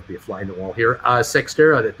love to be a fly in the wall here.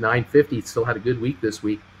 Sextera at 9.50. It still had a good week this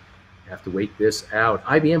week. Have to wait this out.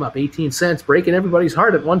 IBM up 18 cents, breaking everybody's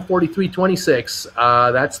heart at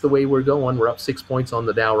 143.26. That's the way we're going. We're up 6 points on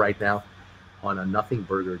the Dow right now on a nothing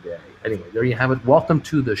burger day. Anyway, there you have it. Welcome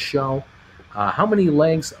to the show. How many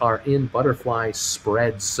legs are in butterfly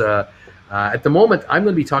spreads? At the moment, I'm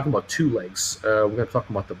going to be talking about 2 legs. We're going to talk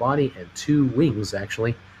about the body and 2 wings,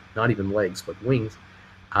 actually. Not even legs, but wings.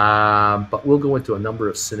 But we'll go into a number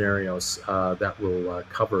of scenarios that will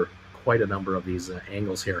cover quite a number of these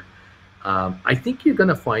angles here. I think you're going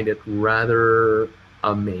to find it rather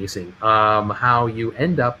amazing how you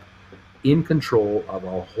end up in control of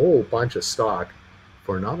a whole bunch of stock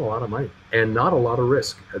for not a lot of money and not a lot of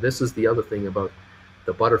risk. This is the other thing about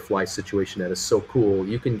the butterfly situation that is so cool.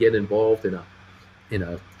 You can get involved in a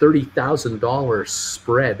 $30,000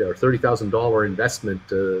 spread or $30,000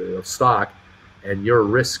 investment of stock, and your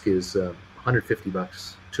risk is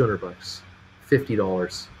 $150, $200,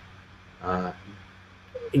 $50.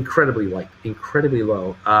 Incredibly light, incredibly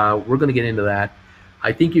low. We're going to get into that.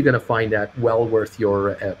 I think you're going to find that well worth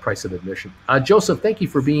your price of admission. Joseph, thank you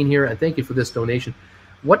for being here, and thank you for this donation.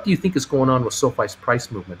 What do you think is going on with SoFi's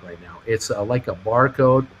price movement right now? It's like a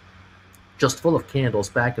barcode, just full of candles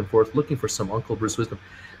back and forth, looking for some Uncle Bruce wisdom.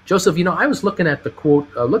 Joseph, I was looking at the quote,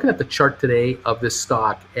 looking at the chart today of this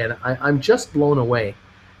stock, and I'm just blown away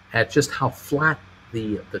at just how flat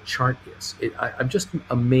the chart is. I'm just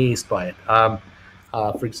amazed by it.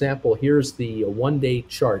 For example, here's the 1-day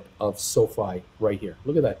chart of SoFi right here.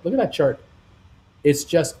 Look at that. Look at that chart. It's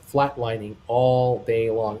just flatlining all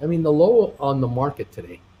day long. I mean, the low on the market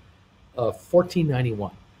today,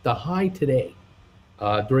 $14.91. The high today,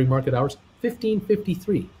 during market hours,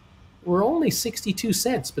 $15.53. We're only 62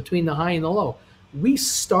 cents between the high and the low. We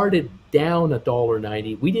started down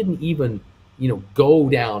 $1.90. We didn't even, go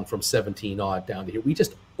down from 17 odd down to here. We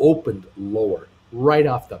just opened lower right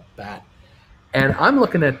off the bat. And I'm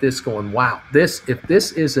looking at this going, wow, this if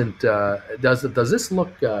this isn't does this look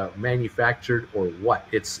manufactured or what?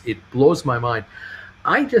 It blows my mind.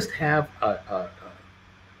 I just have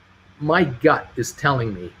my gut is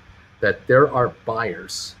telling me that there are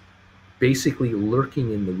buyers basically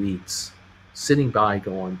lurking in the weeds, sitting by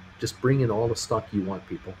going, just bring in all the stock you want,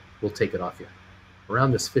 people. We'll take it off you.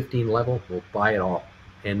 Around this 15 level, we'll buy it all.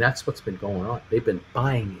 And that's what's been going on. They've been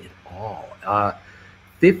buying it all.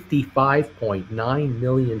 55.9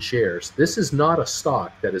 million shares. This is not a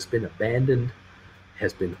stock that has been abandoned,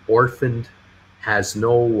 has been orphaned, has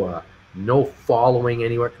no following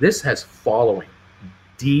anywhere. This has following,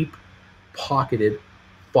 deep pocketed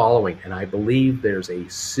following, and I believe there's a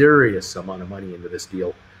serious amount of money into this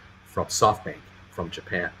deal from SoftBank from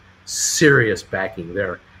Japan. Serious backing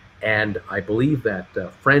there, and I believe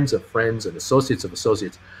that friends of friends and associates of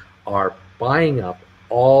associates are buying up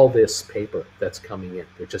all this paper that's coming in.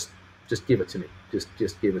 They're just give it to me.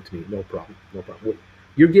 Just give it to me. No problem. No problem.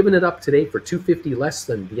 You're giving it up today for $250 less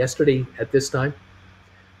than yesterday at this time.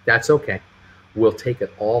 That's okay. We'll take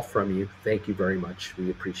it all from you. Thank you very much. We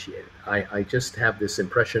appreciate it. I just have this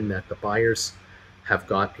impression that the buyers have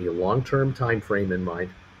got a long-term time frame in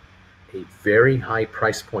mind, a very high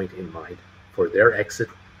price point in mind for their exit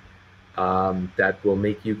that will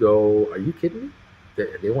make you go, are you kidding me?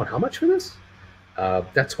 They want how much for this?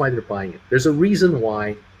 That's why they're buying it. There's a reason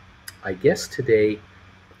why, I guess today,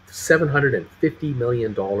 $750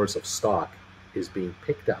 million of stock is being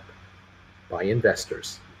picked up by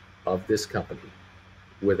investors of this company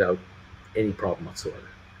without any problem whatsoever.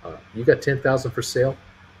 You got 10,000 for sale,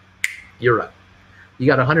 you're up. You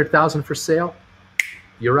got 100,000 for sale,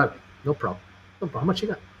 you're up. No problem. No problem. How much you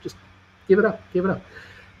got? Just give it up. Give it up.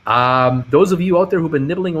 Those of you out there who've been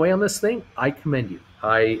nibbling away on this thing, I commend you.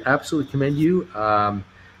 I absolutely commend you.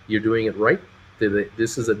 You're doing it right.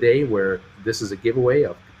 This is a day where this is a giveaway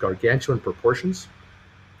of gargantuan proportions.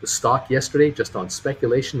 The stock yesterday, just on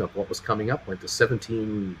speculation of what was coming up, went to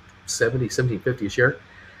 1770, 1750 a share.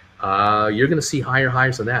 You're going to see higher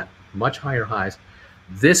highs than that, much higher highs.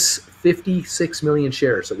 This 56 million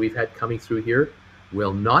shares that we've had coming through here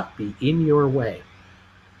will not be in your way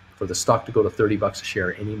for the stock to go to $30 a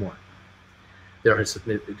share anymore. It's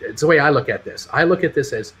the way I look at this. I look at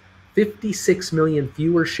this as 56 million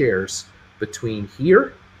fewer shares between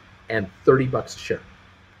here and $30 a share.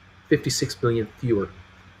 56 million fewer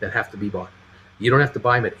that have to be bought. You don't have to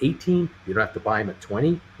buy them at 18. You don't have to buy them at 20.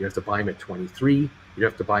 You don't have to buy them at 23. You don't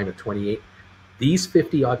have to buy them at 28. These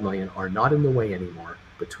 50 odd million are not in the way anymore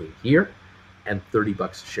between here and $30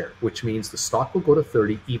 a share, which means the stock will go to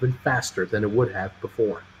 30 even faster than it would have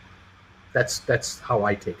before. That's how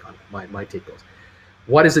I take on it. My take goes.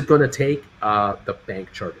 What is it going to take? The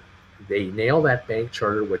bank charter. They nail that bank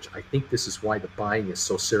charter, which I think this is why the buying is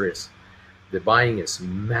so serious. The buying is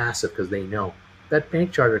massive because they know that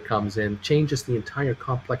bank charter comes in, changes the entire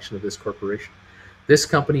complexion of this corporation. This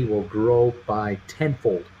company will grow by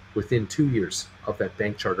tenfold within 2 years of that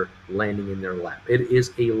bank charter landing in their lap. It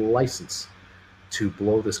is a license to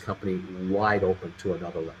blow this company wide open to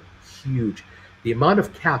another level. Huge. The amount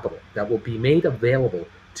of capital that will be made available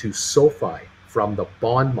to SoFi from the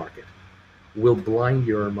bond market will blow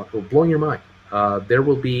your mind. There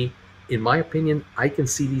will be, in my opinion, I can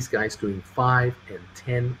see these guys doing $5 and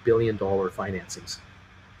 $10 billion financings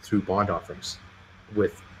through bond offerings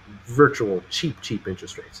with virtual cheap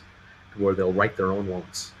interest rates, where they'll write their own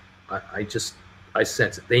loans. I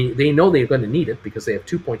sense it. They know they're going to need it because they have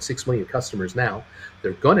 2.6 million customers now.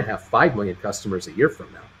 They're going to have 5 million customers a year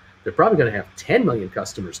from now. They're probably going to have 10 million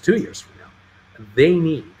customers 2 years from now. They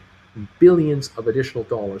need billions of additional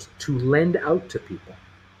dollars to lend out to people,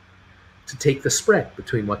 to take the spread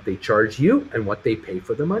between what they charge you and what they pay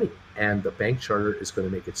for the money. And the bank charter is going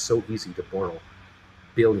to make it so easy to borrow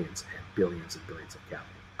billions and billions and billions of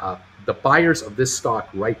capital. The buyers of this stock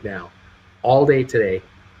right now, all day today,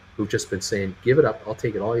 who've just been saying, give it up, I'll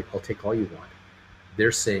take it all, I'll take all you want.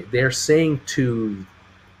 They're saying to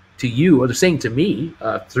you, or they're saying to me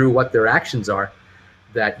through what their actions are,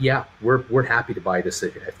 that yeah, we're happy to buy this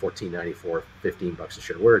at $14.94, $15 a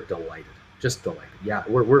share. We're delighted, just delighted. Yeah,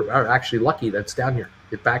 we're actually lucky that it's down here.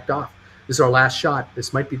 It backed off. This is our last shot.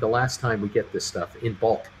 This might be the last time we get this stuff in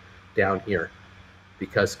bulk down here,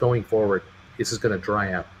 because going forward, this is going to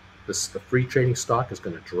dry out. The free trading stock is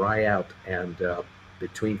going to dry out, and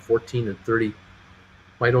between 14 and 30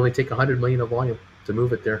 might only take 100 million of volume to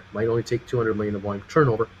move it there. Might only take 200 million of volume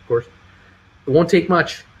turnover, of course. It won't take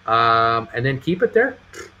much. And then keep it there.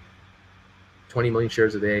 20 million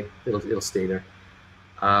shares a day. It'll stay there.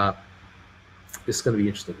 This is going to be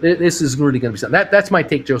interesting. This is really going to be something. That's my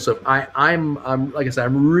take, Joseph. I'm like I said,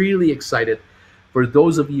 I'm really excited For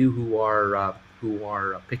those of you who are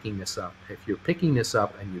picking this up, if you're picking this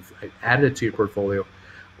up and you've added it to your portfolio,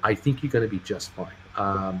 I think you're going to be just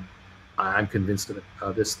fine. I'm convinced of it.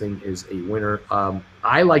 This thing is a winner.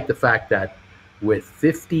 I like the fact that with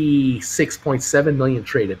 56.7 million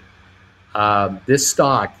traded, this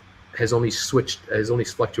stock has only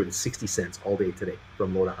fluctuated 60 cents all day today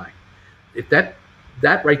from low to high. If that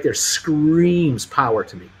right there screams power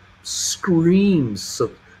to me, screams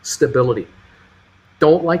stability.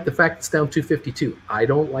 Don't like the fact it's down 252. I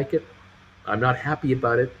don't like it. I'm not happy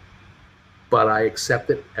about it, but I accept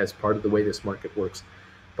it as part of the way this market works.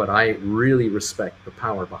 But I really respect the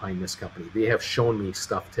power behind this company. They have shown me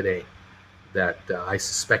stuff today that I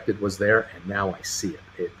suspected was there, and now I see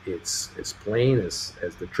it. It's as plain as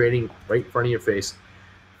the trading right in front of your face.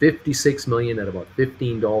 56 million at about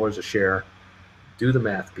 $15 a share. Do the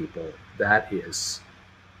math, people. That is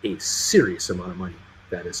a serious amount of money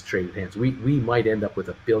that is traded hands. We might end up with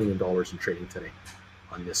 $1 billion in trading today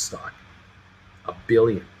on this stock. $1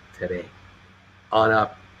 billion today on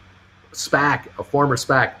a SPAC, a former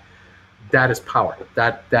SPAC. That is power.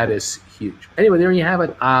 That is huge. Anyway, there you have it.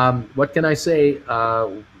 What can I say?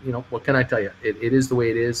 What can I tell you? It is the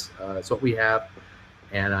way it is. It's what we have,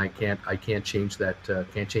 and I can't change that.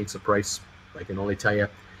 Can't change the price. I can only tell you,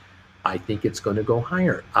 I think it's going to go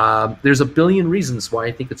higher. There's a billion reasons why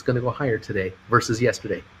I think it's going to go higher today versus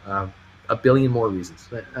yesterday. A billion more reasons.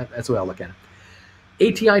 That's the way I look at it.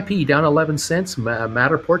 ATIP down 11 cents.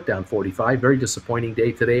 Matterport down 45. Very disappointing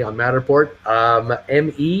day today on Matterport.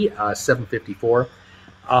 ME 754.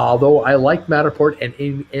 Although I like Matterport and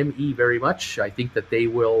ME very much, I think that they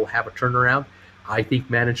will have a turnaround. I think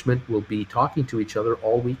management will be talking to each other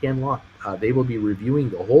all weekend long. They will be reviewing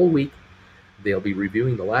the whole week. They'll be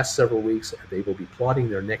reviewing the last several weeks. They will be plotting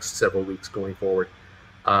their next several weeks going forward.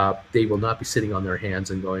 They will not be sitting on their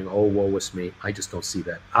hands and going, oh, woe is me. I just don't see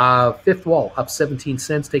that. Fifth Wall up 17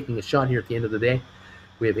 cents, taking a shot here at the end of the day.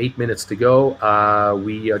 We have 8 minutes to go.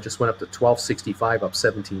 We just went up to 12.65, up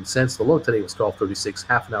 17 cents. The low today was 12.36,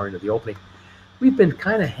 half an hour into the opening. We've been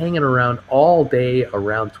kind of hanging around all day,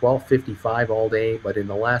 around 12.55 all day, but in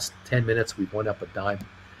the last 10 minutes, we've went up a dime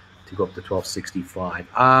to go up to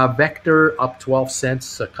 12.65. Vector up 12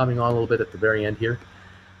 cents, coming on a little bit at the very end here.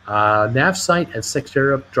 Navsite and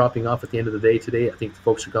Sextera dropping off at the end of the day today. I think the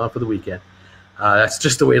folks are gone for the weekend. That's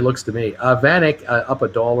just the way it looks to me. Vanek up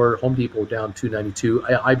 $1. Home Depot down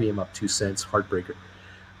 2.92. IBM up 2 cents. Heartbreaker.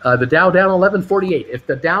 The Dow down 11.48. If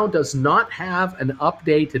the Dow does not have an up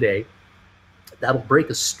day today, that'll break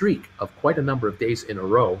a streak of quite a number of days in a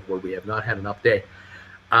row where we have not had an up day.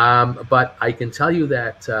 But I can tell you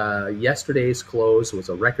that yesterday's close was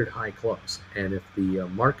a record high close, and if the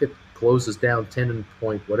market closes down 10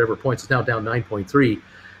 point whatever points, it's now down 9.3.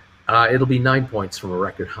 It'll be 9 points from a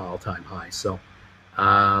record all-time high. So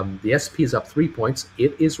the S&P is up 3 points.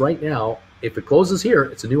 It is right now, if it closes here,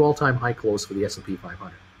 it's a new all-time high close for the S&P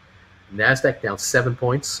 500. NASDAQ down 7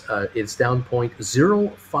 points. It's down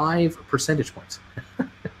 0.05 percentage points.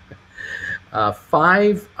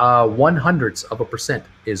 0.05%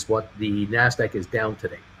 is what the NASDAQ is down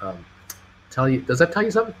today. Does that tell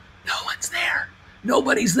you something? No one's there.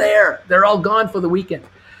 Nobody's there. They're all gone for the weekend.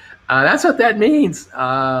 That's what that means.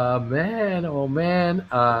 Man, oh man.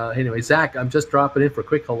 Anyway, Zach, I'm just dropping in for a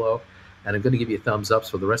quick hello, and I'm going to give you thumbs ups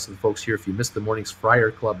for the rest of the folks here. If you missed the morning's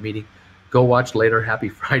Friar Club meeting, go watch later. Happy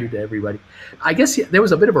Friday to everybody. I guess there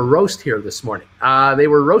was a bit of a roast here this morning. They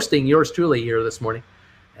were roasting yours truly here this morning,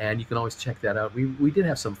 and you can always check that out. We did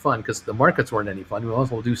have some fun because the markets weren't any fun. We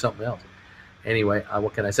also do something else. Anyway,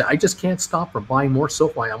 what can I say? I just can't stop from buying more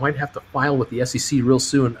SoFi. I might have to file with the SEC real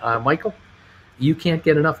soon. Michael, you can't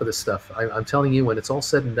get enough of this stuff. I'm telling you, when it's all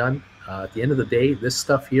said and done, at the end of the day, this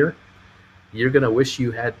stuff here, you're going to wish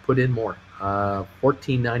you had put in more.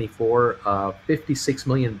 1494, 56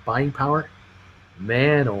 million buying power.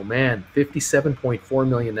 Man, oh man, 57.4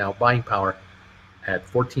 million now buying power at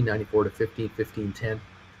 1494 to 1510.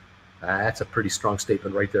 That's a pretty strong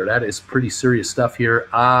statement right there. That is pretty serious stuff here.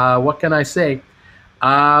 What can I say?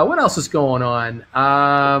 What else is going on?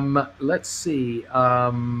 Let's see.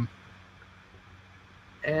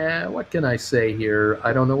 What can I say here?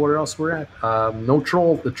 I don't know where else we're at. No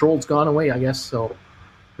troll. The troll's gone away, I guess. So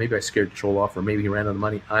maybe I scared the troll off, or maybe he ran out of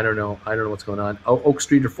money. I don't know. I don't know what's going on. Oh, Oak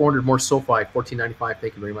Street or 400 more SoFi, 1495.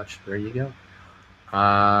 Thank you very much. There you go.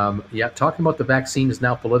 Yeah, talking about the vaccine is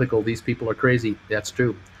now political. These people are crazy. That's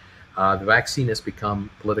true. The vaccine has become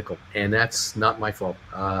political, and that's not my fault.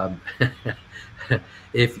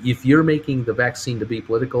 If you're making the vaccine to be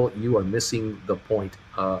political, you are missing the point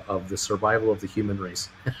of the survival of the human race.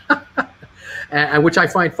 and which I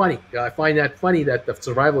find funny. I find that funny that the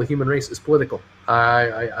survival of the human race is political.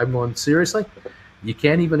 I'm going, seriously? You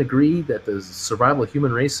can't even agree that the survival of the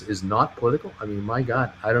human race is not political? I mean, my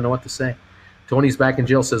God, I don't know what to say. Tony's back in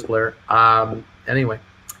jail, says Blair. Anyway,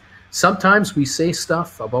 sometimes we say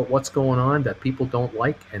stuff about what's going on that people don't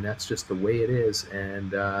like, and that's just the way it is.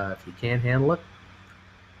 And if you can't handle it,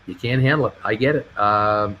 you can't handle it. I get it.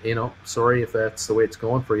 You know, sorry if that's the way it's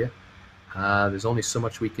going for you. There's only so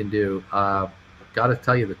much we can do. Got to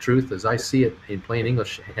tell you the truth as I see it in plain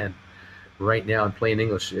English, and right now in plain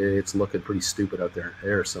English, it's looking pretty stupid out there.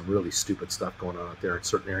 There's some really stupid stuff going on out there in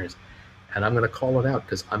certain areas, and I'm going to call it out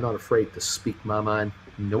because I'm not afraid to speak my mind.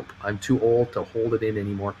 Nope, I'm too old to hold it in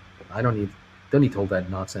anymore. I don't need to hold that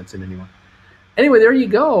nonsense in anymore. Anyway, there you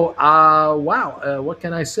go. Wow, what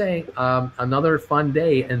can I say? Another fun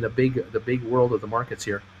day in the big world of the markets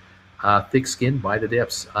here. Thick skin, buy the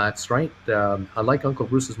dips. That's right. I like Uncle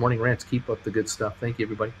Bruce's morning rants. Keep up the good stuff. Thank you,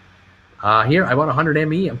 everybody. Here, I bought 100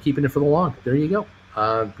 ME. I'm keeping it for the long. There you go.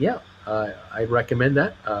 Yeah, I'd recommend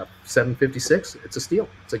that. 756. It's a steal.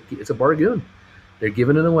 It's a bargain. They're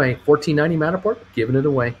giving it away. 1490 Matterport, giving it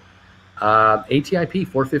away. ATIP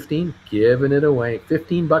 415, giving it away.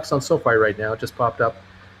 $15 on SoFi right now. It just popped up.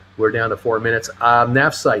 We're down to 4 minutes.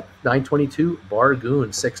 NAV site 922,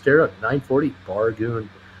 bargain. Sextera 940, bargain.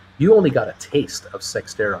 You only got a taste of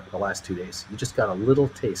Sextera the last 2 days. You just got a little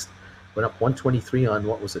taste. Went up 123 on,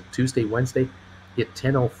 what was it, Tuesday, Wednesday? Hit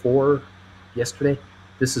 1004 yesterday.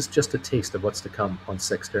 This is just a taste of what's to come on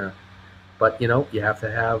Sextera. But, you know, you have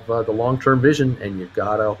to have the long-term vision, and you've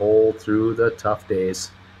got to hold through the tough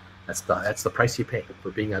days. That's the price you pay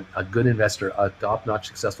for being a good investor, a top-notch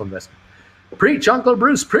successful investor. Preach, Uncle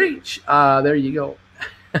Bruce, preach. There you go.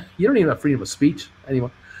 You don't even have freedom of speech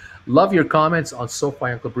anymore. Love your comments on SoFi,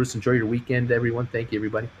 Uncle Bruce. Enjoy your weekend, everyone. Thank you,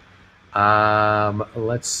 everybody.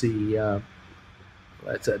 Let's see.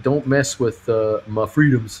 Don't mess with my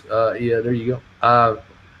freedoms. Yeah, there you go.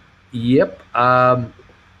 Yep.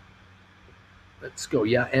 Let's go.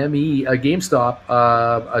 Yeah, ME,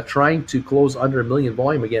 GameStop, trying to close under 1 million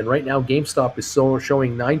volume again. Right now, GameStop is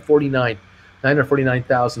showing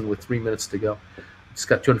 949,000 with 3 minutes to go. It's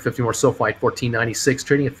got 250 more SoFi at 1496,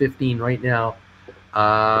 trading at 15 right now.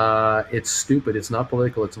 It's stupid. It's not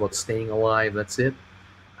political. It's about staying alive. That's it.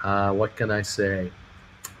 What can I say?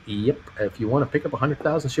 Yep. If you want to pick up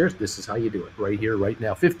 100,000 shares, this is how you do it. Right here, right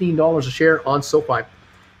now. $15 a share on SoFi.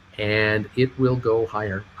 And it will go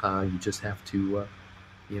higher. You just have to,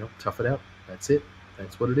 tough it out. That's it.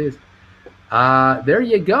 That's what it is. There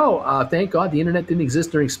you go. Thank God the internet didn't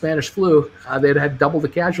exist during Spanish flu. They'd had double the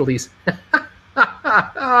casualties.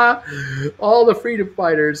 All the freedom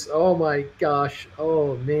fighters. Oh my gosh.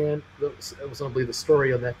 Oh man, that was unbelievable. The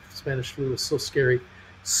story on that Spanish flu was so scary,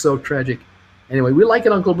 so tragic. Anyway, we like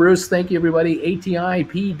it, Uncle Bruce. Thank you, everybody.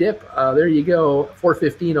 ATIP dip. There you go.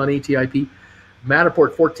 415 on ATIP.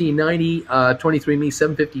 Matterport 1490, 23andMe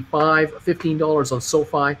 755, $15 on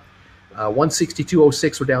SoFi,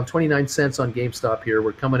 162.06. We're down 29 cents on GameStop here.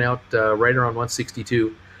 We're coming out right around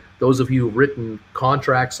 162. Those of you who've written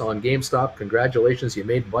contracts on GameStop, congratulations. You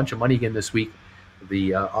made a bunch of money again this week.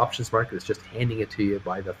 The options market is just handing it to you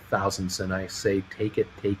by the thousands, and I say take it,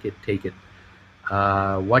 take it, take it.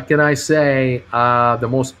 What can I say? The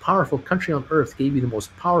most powerful country on earth gave you the most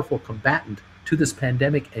powerful combatant to this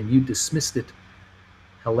pandemic, and you dismissed it.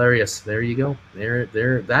 Hilarious. There you go.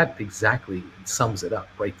 There. That exactly sums it up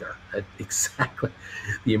right there. Exactly.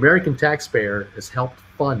 The American taxpayer has helped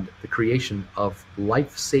fund the creation of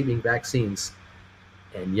life-saving vaccines,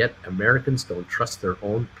 and yet Americans don't trust their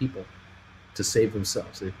own people to save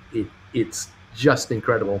themselves. It's just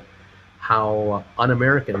incredible how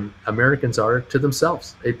un-American Americans are to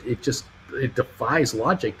themselves. It defies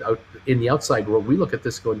logic out in the outside world. We look at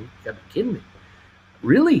this going, you gotta be kidding me.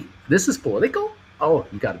 Really? This is political? Oh,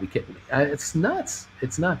 you got to be kidding me. It's nuts.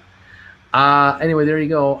 It's not. Anyway, there you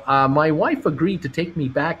go. My wife agreed to take me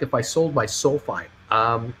back if I sold my SoFi.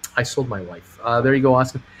 I sold my wife. There you go,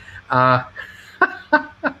 Austin. Call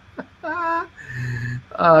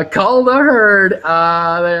the herd.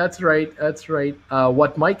 That's right. That's right.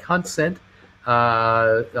 What Mike Hunt sent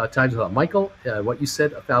times without Michael, what you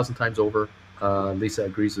said 1,000 times over. Lisa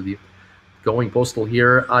agrees with you. Going postal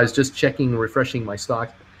here. I was just checking, refreshing my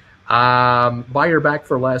stock. Buy her back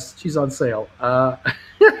for less. She's on sale.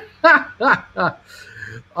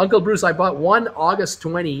 Uncle Bruce, I bought one August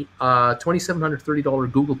 20,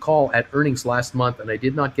 $2,730 Google call at earnings last month, and I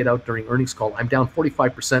did not get out during earnings call. I'm down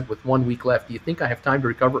 45% with 1 week left. Do you think I have time to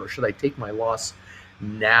recover, or should I take my loss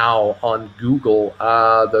now on Google?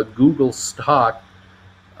 The Google stock,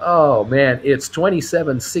 Oh man, it's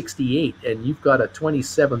 2768 and you've got a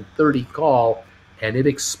 2730 call and it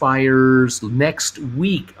expires next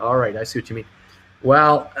week. All right, I see what you mean.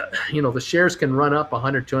 Well, the shares can run up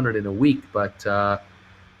 100, 200 in a week, but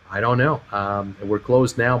I don't know. We're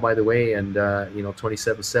closed now, by the way, and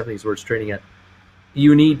 2770 is where it's trading at.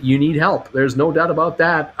 You need help. There's no doubt about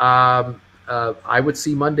that. I would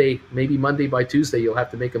see Monday, maybe Monday by Tuesday, you'll have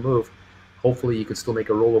to make a move. Hopefully, you can still make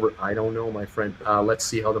a rollover. I don't know, my friend. Let's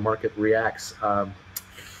see how the market reacts.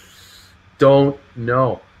 Don't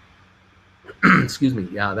know. Excuse me.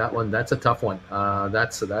 Yeah, that's a tough one.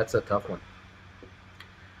 That's a tough one.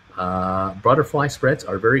 Butterfly spreads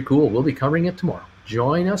are very cool. We'll be covering it tomorrow.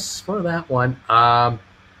 Join us for that one.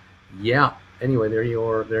 Yeah. Anyway, there you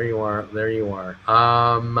are.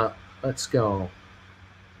 Let's go.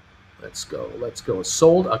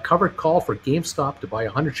 Sold a covered call for GameStop to buy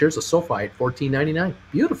 100 shares of SoFi at $14.99.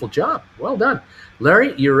 Beautiful job. Well done.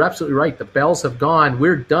 Larry, you're absolutely right. The bells have gone.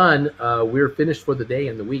 We're done. We're finished for the day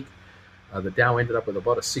and the week. The Dow ended up with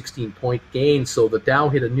about a 16-point gain. So the Dow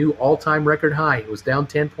hit a new all-time record high. It was down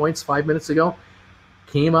 10 points 5 minutes ago.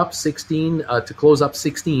 Came up 16 to close up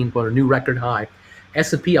 16, but a new record high.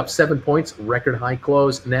 S&P up 7 points, record high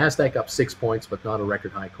close. NASDAQ up 6 points, but not a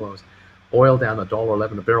record high close. Oil down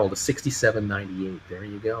 $1.11 a barrel to $67.98. There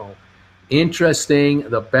you go. Interesting.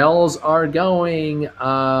 The bells are going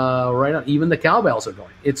right on. Even the cowbells are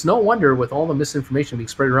going. It's no wonder with all the misinformation being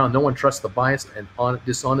spread around, no one trusts the biased and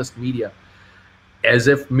dishonest media, as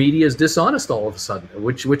if media is dishonest all of a sudden,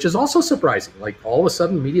 which is also surprising. Like all of a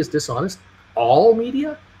sudden, media is dishonest. All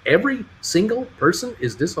media, every single person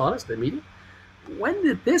is dishonest in media. When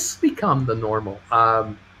did this become the normal?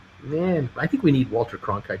 Man, I think we need Walter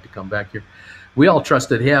Cronkite to come back here. We all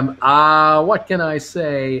trusted him. What can I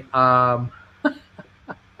say? GameStop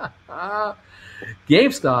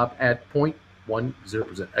at 0.10%.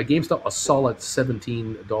 GameStop, a solid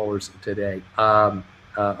 $17 today.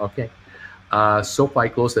 Okay. SoFi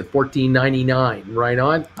closed at $14.99. Right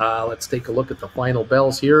on. Let's take a look at the final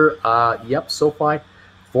bells here. Yep, SoFi,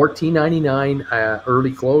 $14.99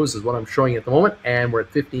 early close is what I'm showing at the moment, and we're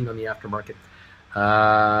at 15 on the aftermarket.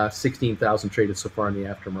 16,000 traded so far in the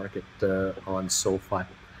aftermarket on SoFi.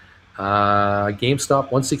 GameStop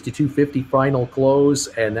 162.50 final close,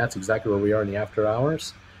 and that's exactly where we are in the after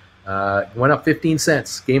hours. Went up 15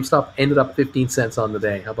 cents. GameStop ended up 15 cents on the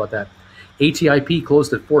day. How about that? ATIP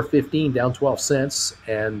closed at 4.15, down 12 cents,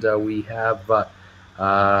 and we have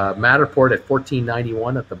Matterport at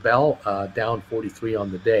 14.91 at the bell, down 43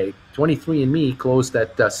 on the day. 23andMe closed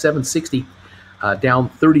at 7.60. Down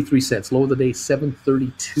 33 cents. Low of the day,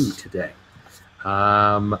 7.32 today.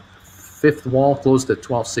 Fifth Wall closed at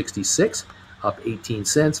 12.66, up 18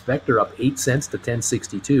 cents. Vector up 8 cents to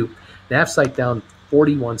 10.62. Navsite down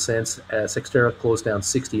 41 cents. Sextera closed down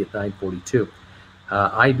 60 at 9.42.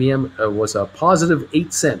 IBM was a positive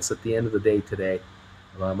 8 cents at the end of the day today.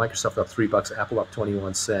 Microsoft up $3, Apple up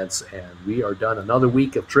 21 cents, and we are done. Another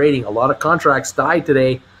week of trading. A lot of contracts died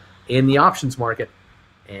today in the options market.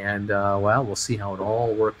 And, well, we'll see how it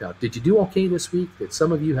all worked out. Did you do okay this week? Did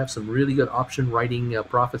some of you have some really good option writing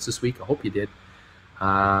profits this week? I hope you did.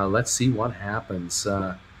 Let's see what happens.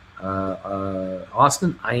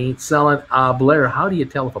 Austin, I ain't selling. Blair, how do you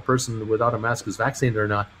tell if a person without a mask is vaccinated or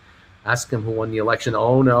not? Ask him who won the election.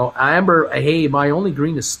 Oh, no. Amber, hey, my only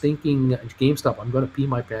green is stinking GameStop. I'm going to pee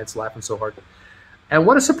my pants laughing so hard. And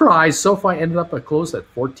what a surprise. SoFi ended up at close at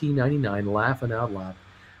 $14.99, laughing out loud.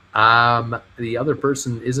 The other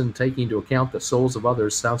person isn't taking into account the souls of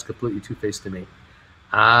others. Sounds completely two-faced to me.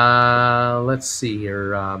 Let's see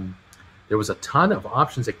here. There was a ton of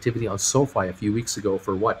options activity on SoFi a few weeks ago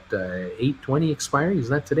for what, 820 expiring? Is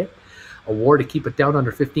that today? A war to keep it down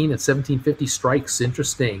under 15 at 1750 strikes.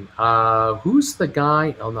 Interesting. Who's the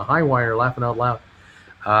guy on the high wire laughing out loud?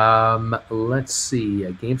 Let's see.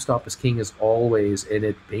 GameStop is king as always, and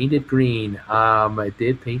it painted green. It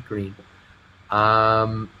did paint green.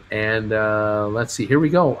 Let's see. Here we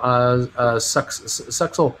go.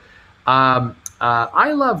 Suxel.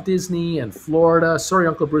 I love Disney and Florida. Sorry,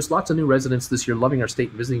 Uncle Bruce. Lots of new residents this year loving our state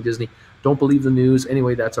and visiting Disney. Don't believe the news.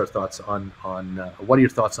 Anyway, that's our thoughts on what are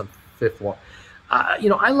your thoughts on Fifth Wall?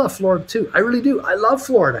 I love Florida too. I really do. I love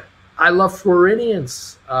Florida. I love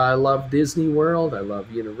Floridians. I love Disney World. I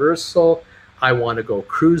love Universal. I want to go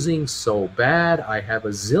cruising so bad. I have a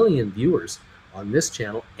zillion viewers on this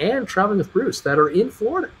channel and Traveling with Bruce that are in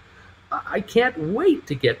Florida. I can't wait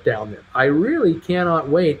to get down there. I really cannot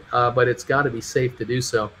wait, but it's got to be safe to do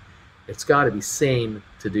so. It's got to be sane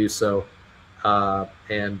to do so.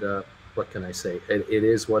 What can I say? It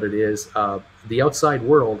is what it is. The outside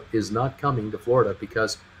world is not coming to Florida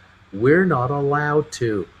because We're not allowed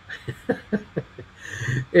to.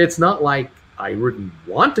 It's not like I wouldn't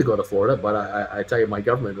want to go to Florida, but I tell you, my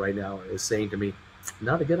government right now is saying to me,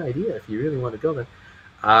 not a good idea if you really want to go there.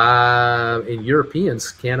 And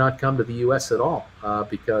Europeans cannot come to the U.S. at all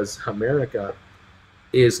because America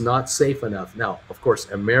is not safe enough. Now, of course,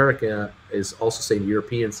 America is also saying to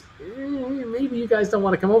Europeans, maybe you guys don't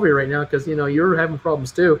want to come over here right now because, you know, you're having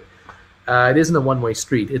problems too. It isn't a one-way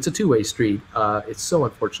street. It's a two-way street. It's so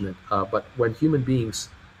unfortunate. But when human beings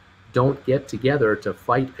don't get together to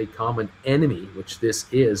fight a common enemy, which this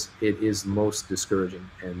is, it is most discouraging.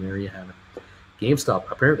 And there you have it. GameStop,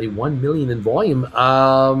 apparently 1 million in volume.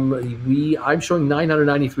 I'm showing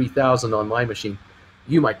 993,000 on my machine.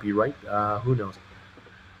 You might be right. Who knows?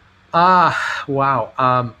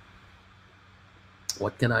 Wow.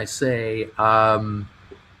 What can I say?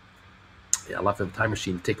 Yeah, I'll have to have a time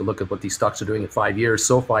machine to take a look at what these stocks are doing in 5 years.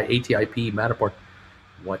 SoFi, ATIP, Matterport.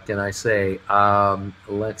 What can I say?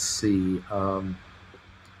 Let's see.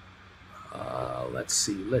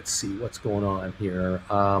 Let's see what's going on here.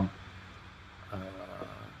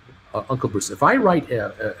 Uncle Bruce, if I write,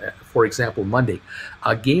 for example, Monday,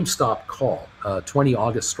 a GameStop call, 20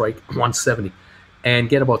 August strike 170, and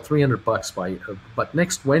get about $300 by, but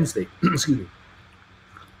next Wednesday, excuse me.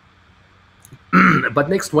 But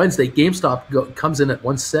next Wednesday, GameStop comes in at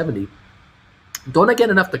 170. Don't I get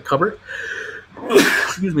enough to cover?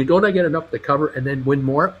 Excuse me. Don't I get enough to cover and then win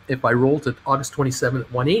more if I roll to August 27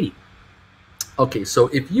 at 180? Okay, so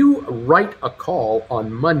if you write a call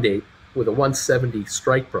on Monday with a 170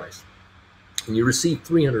 strike price and you receive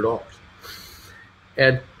 $300,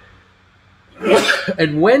 and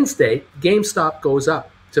Wednesday, GameStop goes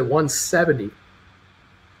up to 170.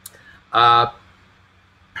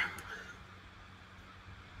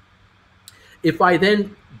 If I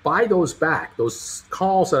then buy those back, those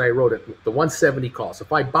calls that I wrote at the 170 calls,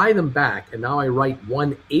 if I buy them back and now I write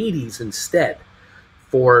 180s instead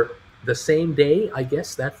for the same day, I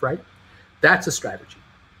guess that's right. That's a strategy.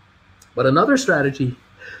 But another strategy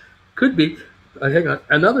could be, hang on,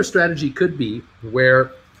 another strategy could be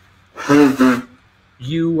where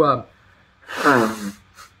you,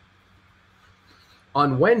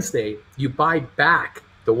 on Wednesday, you buy back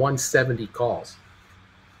the 170 calls.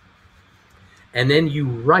 And then you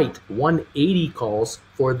write 180 calls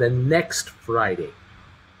for the next Friday.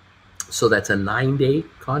 So that's a 9-day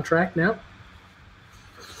contract now.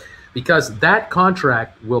 Because that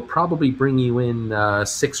contract will probably bring you in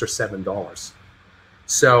 $6 or $7.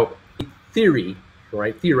 So in theory,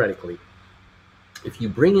 right, theoretically, if you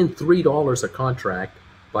bring in $3 a contract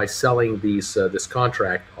by selling this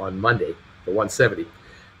contract on Monday, the 170,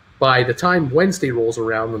 by the time Wednesday rolls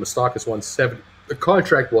around when the stock is 170, the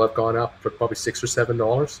contract will have gone up for probably $6 or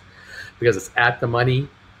 $7 because it's at the money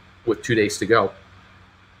with 2 days to go.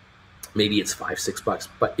 Maybe it's $5, $6.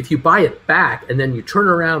 But if you buy it back and then you turn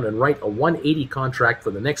around and write a 180 contract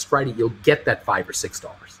for the next Friday, you'll get that $5 or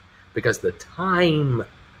 $6 because the time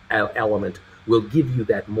element will give you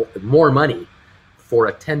that more money for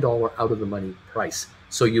a $10 out of the money price.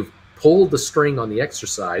 So you've pulled the string on the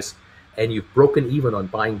exercise and you've broken even on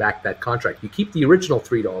buying back that contract. You keep the original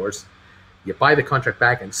 $3. You buy the contract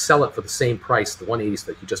back and sell it for the same price, the 180s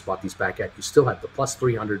that you just bought these back at. You still have the plus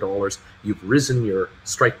 $300. You've risen your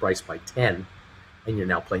strike price by 10, and you're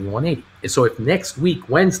now playing 180. And so if next week,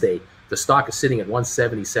 Wednesday, the stock is sitting at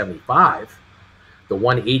 170.75, the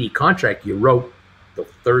 180 contract you wrote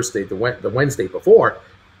the Wednesday before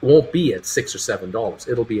won't be at $6 or $7.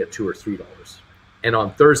 It'll be at $2 or $3. And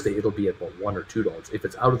on Thursday, it'll be at about $1 or $2. If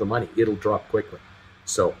it's out of the money, it'll drop quickly.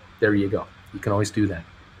 So there you go. You can always do that.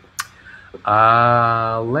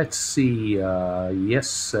 Let's see.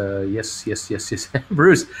 Yes.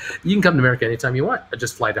 Bruce, you can come to America anytime you want.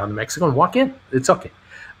 Just fly down to Mexico and walk in. It's okay.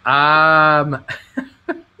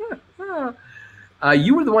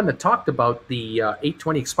 You were the one that talked about the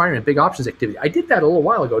 820 expiring and big options activity. I did that a little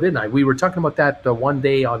while ago, didn't I? We were talking about that one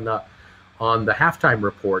day on the halftime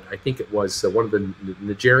report. I think it was one of the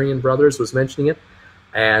Nigerian brothers was mentioning it.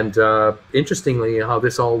 And interestingly, how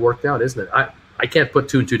this all worked out, isn't it? I can't put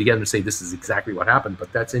two and two together and say this is exactly what happened,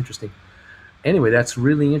 but that's interesting. Anyway, that's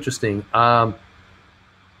really interesting.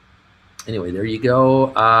 Anyway, there you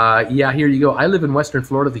go. Yeah, here you go. I live in Western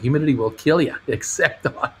Florida. The humidity will kill you. Expect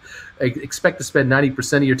to spend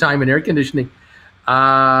 90% of your time in air conditioning.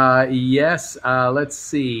 Yes. Let's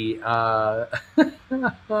see. What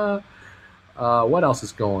else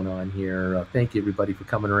is going on here? Thank you, everybody, for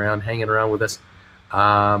coming around, hanging around with us.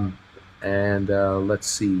 And let's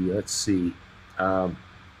see.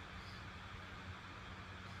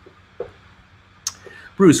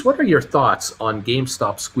 Bruce, what are your thoughts on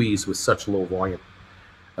GameStop squeeze with such low volume?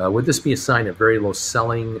 Would this be a sign of very low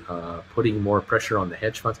selling, putting more pressure on the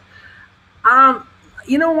hedge funds?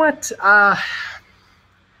 You know what?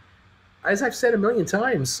 As I've said a million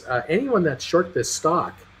times, anyone that's short this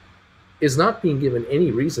stock is not being given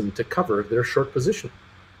any reason to cover their short position.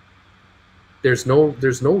 There's no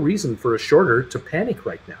reason for a shorter to panic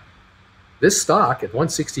right now. This stock at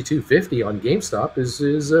 162.50 on GameStop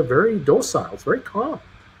is very docile. It's very calm.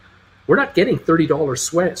 We're not getting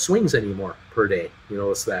 $30 swings anymore per day. You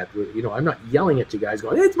know, it's that. You know, I'm not yelling at you guys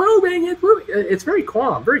going, it's moving, it's moving. It's very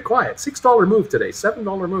calm, very quiet. $6 move today,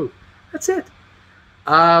 $7 move. That's it.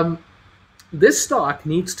 This stock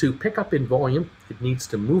needs to pick up in volume. It needs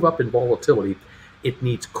to move up in volatility. It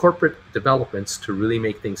needs corporate developments to really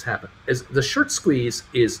make things happen. As the short squeeze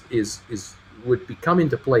would come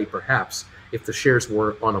into play perhaps if the shares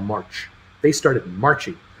were on a march. They started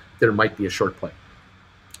marching, there might be a short play,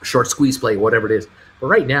 short squeeze play, whatever it is. But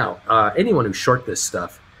right now, anyone who short this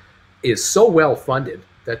stuff is so well funded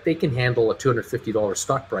that they can handle a $250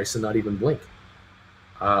 stock price and not even blink.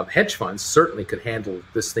 Hedge funds certainly could handle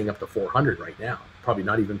this thing up to 400 right now, probably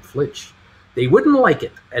not even flinch. They wouldn't like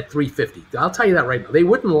it at 350. I'll tell you that right now. They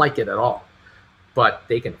wouldn't like it at all, but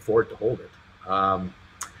they can afford to hold it.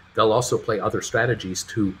 They'll also play other strategies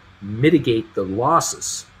to mitigate the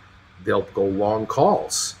losses. They'll go long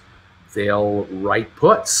calls. They'll write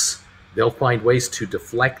puts. They'll find ways to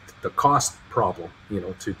deflect the cost problem, you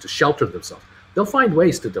know, to shelter themselves. They'll find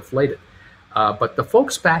ways to deflate it. But the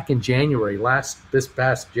folks back in January, this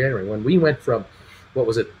past January, when we went from, what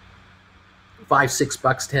was it, $5,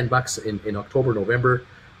 $6, $10 in October, November,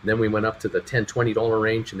 and then we went up to the $10, $20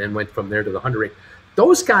 range, and then went from there to the 100.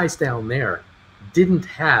 Those guys down there didn't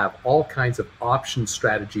have all kinds of option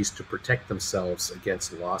strategies to protect themselves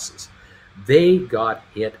against losses. They got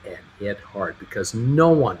hit and hit hard because no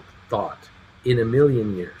one thought in a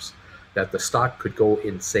million years that the stock could go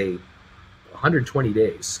in, say, 120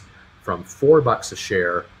 days from $4 a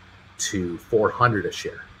share to 400 a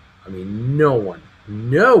share. I mean, no one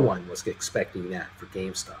was expecting that for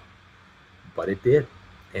GameStop, but it did,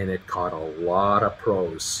 and it caught a lot of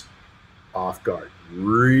pros off guard.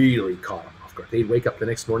 Really caught them off guard. They'd wake up the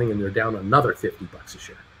next morning and they're down another $50 a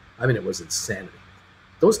share. I mean, it was insanity.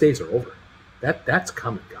 Those days are over. That's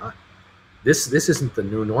come and gone. This isn't the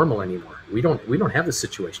new normal anymore. We don't have this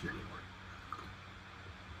situation anymore.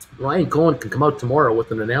 Ryan Cohen can come out tomorrow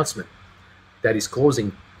with an announcement that he's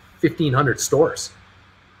closing 1,500 stores.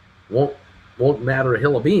 Won't matter a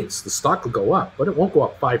hill of beans. The stock will go up, but it won't go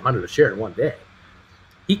up 500 a share in one day.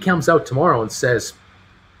 He comes out tomorrow and says,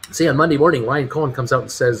 say on Monday morning, Ryan Cohen comes out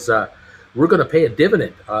and says, we're going to pay a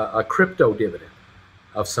dividend, a crypto dividend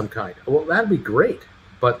of some kind. Well, that'd be great,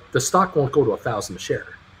 but the stock won't go to 1,000 a share.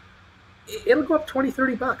 It'll go up 20,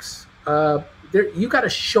 30 bucks. You got to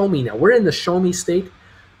show me now. We're in the show me state.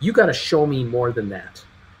 You got to show me more than that.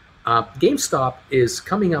 GameStop is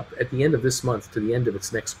coming up at the end of this month to the end of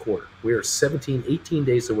its next quarter. We are 17, 18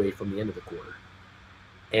 days away from the end of the quarter.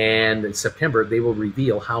 And in September, they will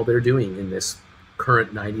reveal how they're doing in this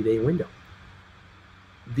current 90-day window.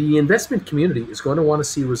 The investment community is going to want to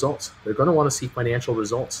see results. They're going to want to see financial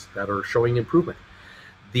results that are showing improvement.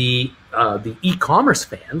 The e-commerce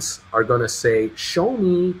fans are going to say, show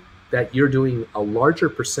me that you're doing a larger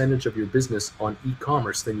percentage of your business on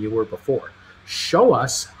e-commerce than you were before. Show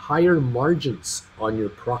us higher margins on your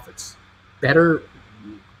profits, better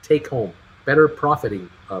take home, better profit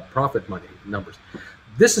money numbers.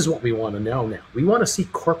 This is what we want to know now. We want to see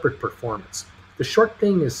corporate performance. The short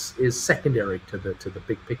thing is secondary to the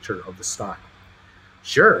big picture of the stock.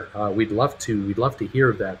 Sure, we'd love to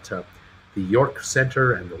hear that the York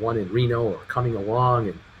Center and the one in Reno are coming along,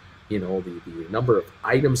 and you know the number of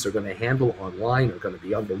items they're going to handle online are going to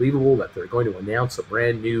be unbelievable. That they're going to announce a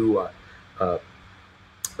brand new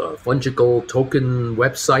fungible token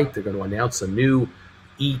website. They're going to announce a new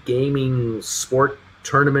e-gaming sport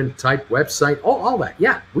tournament type website. All that.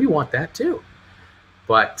 Yeah, we want that too.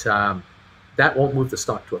 But that won't move the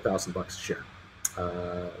stock to $1,000 a share.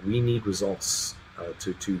 We need results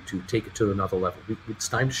to take it to another level. It's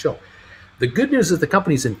time to show. The good news is the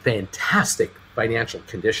company's in fantastic financial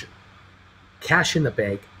condition. Cash in the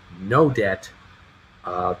bank, no debt.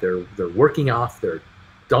 They're working off. They're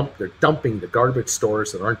dumping the garbage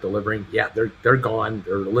stores that aren't delivering. Yeah, they're gone.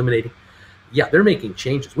 They're eliminating. Yeah, they're making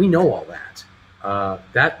changes. We know all that.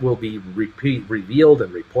 That will be revealed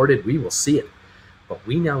and reported. We will see it. But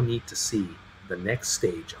we now need to see the next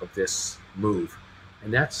stage of this move.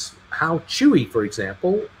 And that's how Chewy, for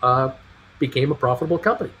example, became a profitable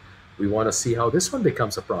company. We want to see how this one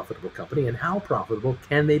becomes a profitable company and how profitable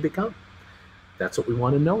can they become. That's what we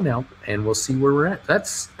want to know now, and we'll see where we're at.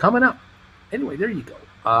 That's coming up Anyway, there you go.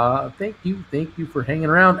 Thank you for hanging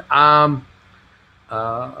around.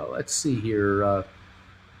 Let's see here.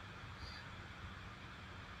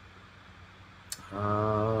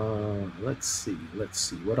 Let's see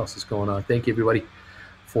what else is going on. Thank you, everybody,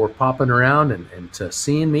 for popping around and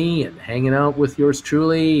seeing me and hanging out with yours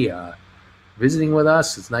truly, visiting with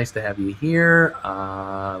us. It's nice to have you here.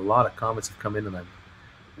 A lot of comments have come in, and I'm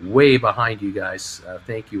way behind you guys.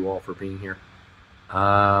 Thank you all for being here.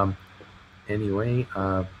 Anyway,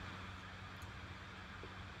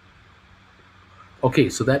 okay,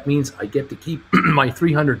 so that means I get to keep my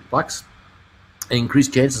 $300 and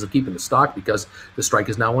increased chances of keeping the stock because the strike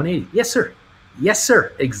is now 180. Yes, sir. Yes,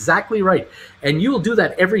 sir. Exactly right. And you'll do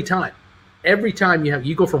that every time. Every time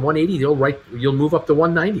you go from 180, you'll move up to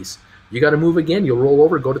 190s. You got to move again. You'll roll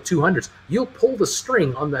over, go to 200s. You'll pull the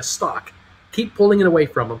string on that stock. Keep pulling it away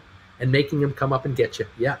from them and making them come up and get you.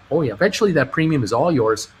 Yeah. Oh, yeah. Eventually, that premium is all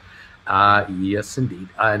yours. Yes, indeed.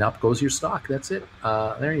 And up goes your stock. That's it.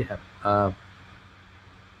 There you have it.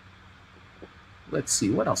 Let's see.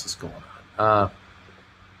 What else is going on? Yeah.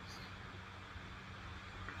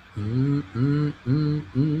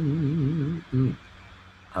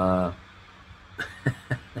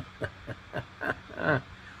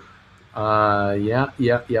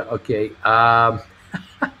 Okay.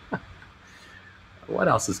 What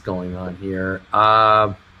else is going on here?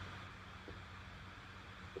 I'm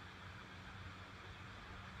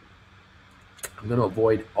going to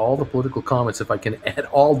avoid all the political comments if I can at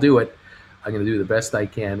all do it. I'm going to do the best I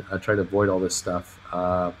can. I'll try to avoid all this stuff.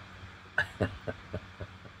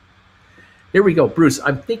 Here we go, Bruce.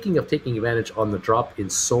 I'm thinking of taking advantage on the drop in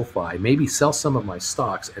SoFi. Maybe sell some of my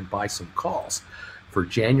stocks and buy some calls for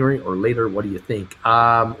January or later. What do you think?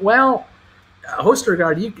 Well,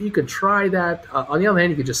 Hostergaard, you could try that. On the other hand,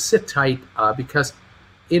 you could just sit tight because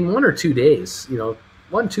in 1 or 2 days,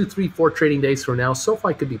 1, 2, 3, 4 trading days from now,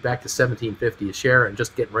 SoFi could be back to $17.50 a share and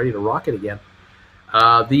just getting ready to rock it again.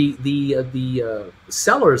 The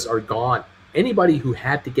sellers are gone. Anybody who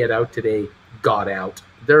had to get out today got out.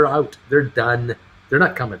 They're out. They're done. They're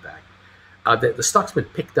not coming back. The stock's been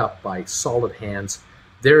picked up by solid hands.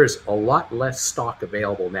 There's a lot less stock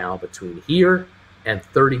available now between here and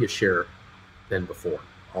 30 a share than before.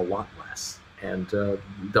 A lot less. And the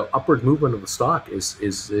upward movement of the stock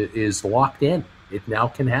is locked in. It now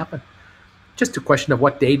can happen. Just a question of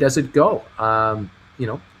what day does it go.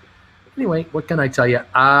 Anyway, what can I tell you?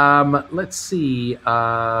 Let's see.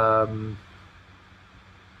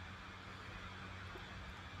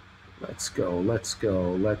 Let's go.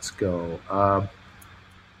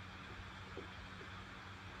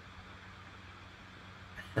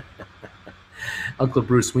 Uncle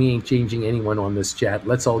Bruce, we ain't changing anyone on this chat.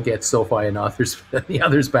 Let's all get SoFi and the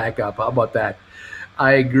others back up. How about that?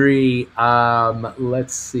 I agree.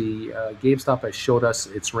 Let's see. GameStop has showed us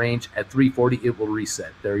its range at 340. It will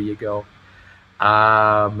reset. There you go.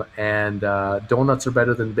 And donuts are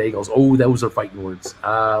better than bagels. Oh, those are fighting words.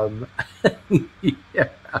 Yeah.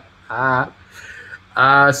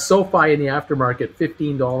 SoFi in the aftermarket,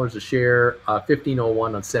 $15 a share,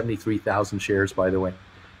 1501 on 73,000 shares, by the way.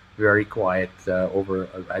 Very quiet over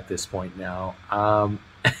at this point now.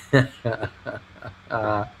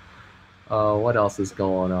 What else is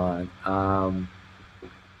going on? Oh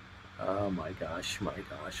my gosh.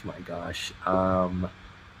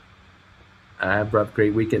 Have a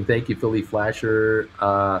great weekend. Thank you, Philly Flasher.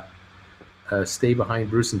 Stay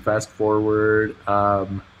behind Bruce and fast forward. Oh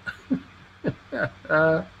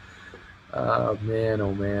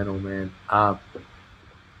man.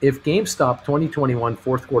 If GameStop 2021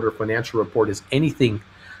 fourth quarter financial report is anything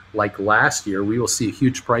like last year, we will see a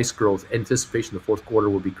huge price growth. Anticipation the fourth quarter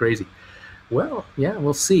will be crazy. Well, yeah,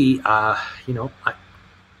 we'll see. I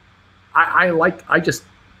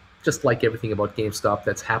just like everything about GameStop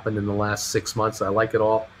that's happened in the last 6 months. I like it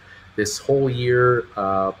all. This whole year,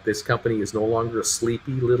 this company is no longer a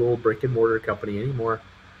sleepy little brick and mortar company anymore.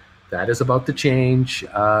 That is about to change.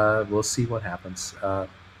 We'll see what happens.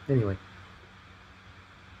 Anyway.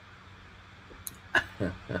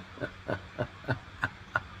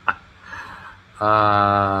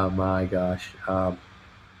 My gosh.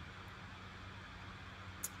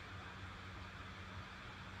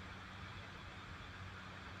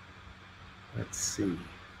 Let's see.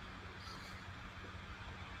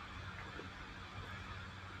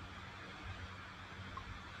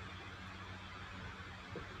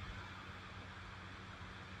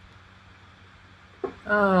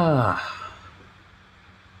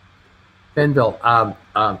 Benville,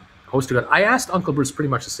 Hostergaard. I asked Uncle Bruce pretty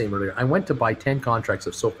much the same earlier. I went to buy 10 contracts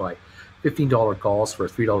of SoFi, $15 calls for a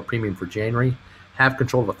 $3 premium for January. have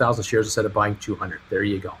control of 1,000 shares instead of buying 200. There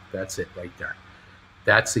you go. That's it right there.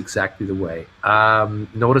 That's exactly the way.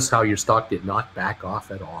 Notice how your stock did not back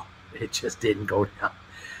off at all. It just didn't go down.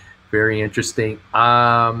 Very interesting.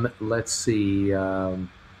 Let's see.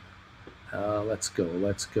 Let's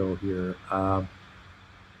go here.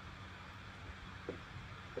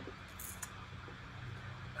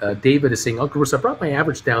 David is saying, Uncle Bruce, I brought my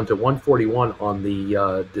average down to 141 on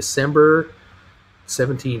the December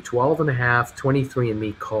 17, 12 and a half,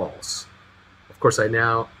 23andMe calls. Of course, I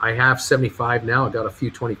have 75 now. I got a few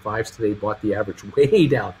 25s today, bought the average way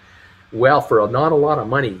down. Well, for not a lot of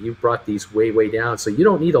money, you brought these way down. So you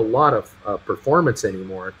don't need a lot of performance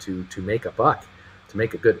anymore to make a buck, to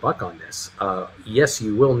make a good buck on this. Yes,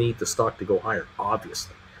 you will need the stock to go higher,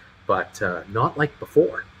 obviously, but not like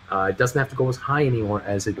before. It doesn't have to go as high anymore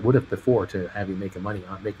as it would have before to have you make money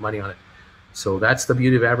on it. So that's the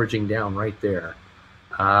beauty of averaging down right there.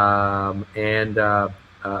 I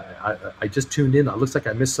just tuned in. It looks like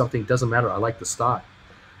I missed something. Doesn't matter. I like the stock.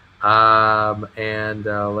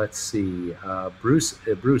 Let's see. Bruce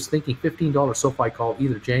thinking $15 SoFi call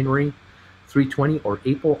either January 320 or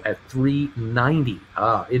April at 390.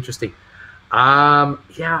 Interesting. Yeah,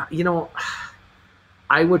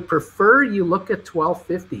 I would prefer you look at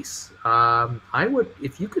 1250s. I would,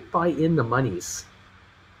 if you could buy in the monies,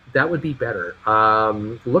 that would be better.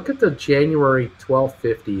 Look at the January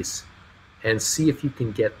 1250s and see if you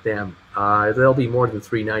can get them. They'll be more than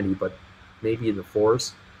 390, but maybe in the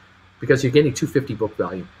fours, because you're getting 250 book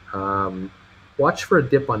value. Watch for a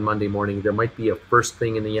dip on Monday morning. There might be a first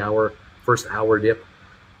hour dip.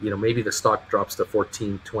 Maybe the stock drops to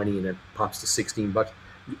 14.20 and it pops to 16 bucks.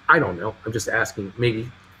 I don't know. I'm just asking, maybe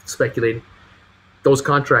speculating. Those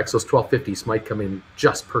contracts, those 1250s might come in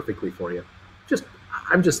just perfectly for you.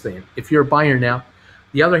 I'm just saying, if you're a buyer now.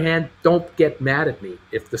 The other hand, don't get mad at me.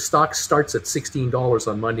 If the stock starts at $16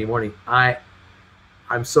 on Monday morning, I'm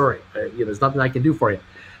sorry. There's nothing I can do for you.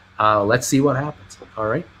 Let's see what happens. All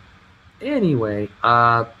right. Anyway,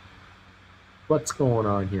 what's going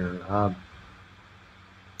on here?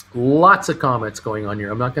 Lots of comments going on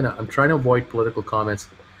here. I'm trying to avoid political comments,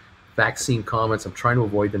 vaccine comments. I'm trying to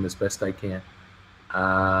avoid them as best I can.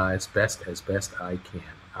 As best I can.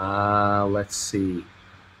 Let's see.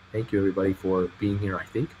 Thank you everybody for being here, I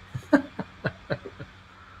think.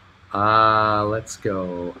 Let's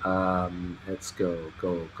go.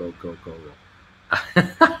 Go.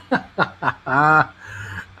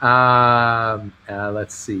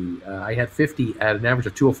 Let's see. I had 50 at an average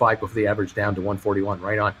of 205 before the average down to 141.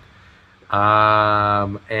 Right on.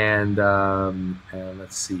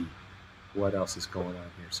 Let's see. What else is going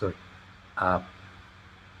on here? Sorry.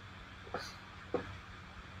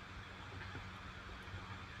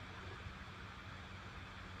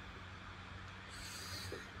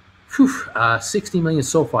 Whew, 60 million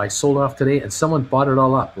SoFi sold off today, and someone bought it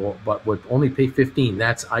all up, but would only pay 15.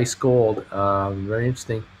 That's ice cold. Very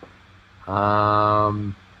interesting.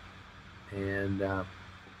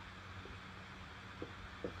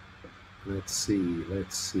 Let's see.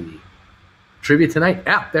 Trivia tonight.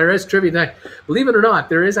 Yeah, there is trivia tonight. Believe it or not,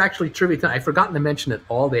 there is actually trivia tonight. I've forgotten to mention it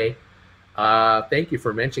all day. Thank you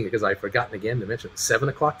for mentioning it, because I've forgotten again to mention it. 7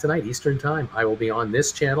 o'clock tonight, Eastern time. I will be on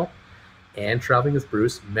this channel and Traveling with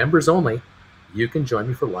Bruce, members only. You can join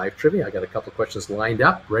me for live trivia. I got a couple of questions lined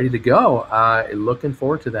up, ready to go. Looking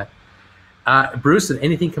forward to that. Bruce, did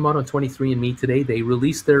anything come out on 23andMe today? They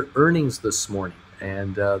released their earnings this morning,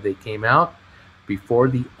 and they came out before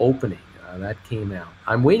the opening. That came out.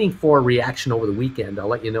 I'm waiting for a reaction over the weekend. I'll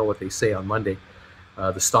let you know what they say on Monday.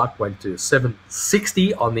 The stock went to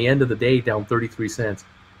 760 on the end of the day, down 33 cents.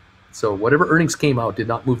 So whatever earnings came out did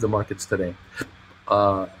not move the markets today.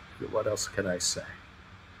 What else can I say?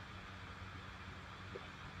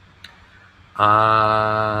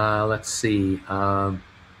 Let's see.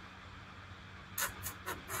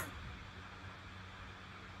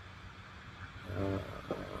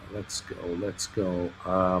 Let's go.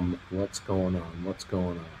 What's going on?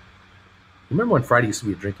 Remember when Friday used to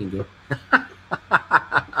be a drinking game?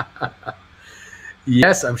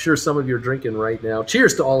 Yes, I'm sure some of you are drinking right now.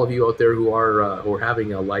 Cheers to all of you out there who are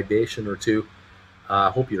having a libation or two.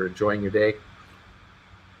 Hope you're enjoying your day.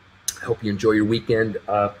 I hope you enjoy your weekend.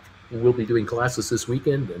 We'll be doing classes this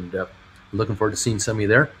weekend, and looking forward to seeing some of you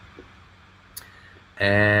there.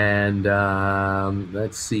 And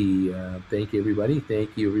let's see. Thank you, everybody.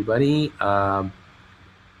 Thank you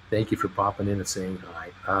for popping in and saying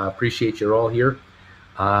hi. Appreciate you all here.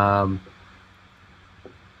 I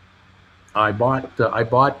bought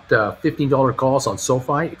 $15 calls on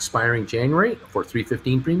SoFi expiring January for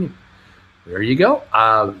 $315 premium. There you go.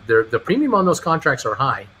 The premium on those contracts are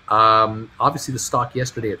high. Obviously, the stock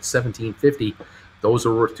yesterday at 17.50, those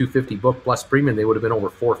are worth 250 book plus premium. They would have been over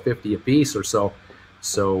 450 a piece or so.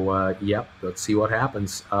 So yep, let's see what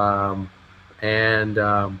happens.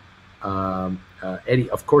 Eddie,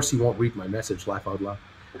 of course, you won't read my message. Laugh out loud.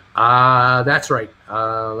 That's right.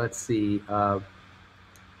 Let's see.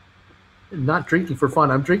 Not drinking for fun.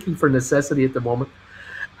 I'm drinking for necessity at the moment.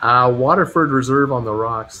 Waterford Reserve on the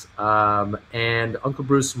rocks. And Uncle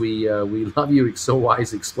Bruce, we love you. You're so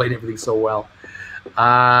wise. Explain everything so well.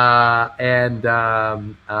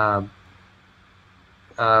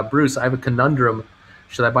 Bruce, I have a conundrum.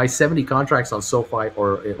 Should I buy 70 contracts on SoFi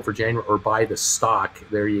or for January, or buy the stock?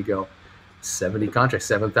 There you go. 70 contracts,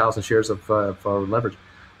 7,000 shares of leverage.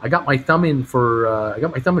 I got my thumb in for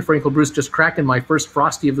Uncle Bruce, just cracking my first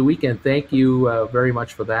Frosty of the weekend. Thank you very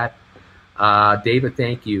much for that. David,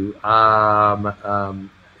 thank you. What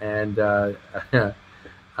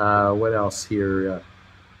else here?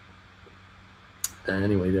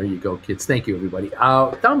 Anyway, there you go, kids. Thank you, everybody.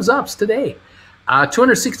 Thumbs ups today.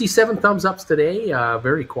 267 thumbs ups today.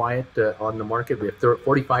 Very quiet on the market. We have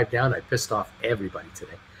 45 down. I pissed off everybody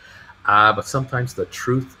today. But sometimes the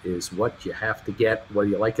truth is what you have to get, whether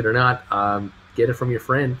you like it or not. Get it from your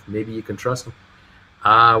friend. Maybe you can trust them.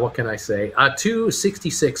 What can I say?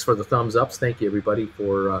 266 for the thumbs ups. Thank you, everybody,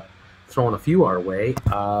 for throwing a few our way.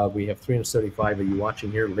 We have 375 of you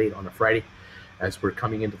watching here late on a Friday as we're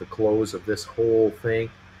coming into the close of this whole thing.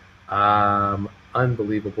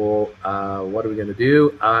 Unbelievable. What are we going to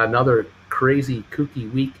do? Another crazy,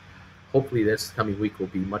 kooky week. Hopefully this coming week will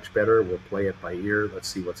be much better. We'll play it by ear. Let's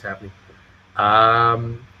see what's happening.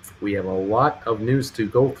 We have a lot of news to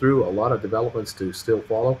go through, a lot of developments to still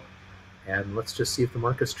follow. And let's just see if the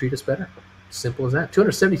markets treat us better. Simple as that.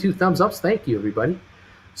 272 thumbs ups. Thank you, everybody.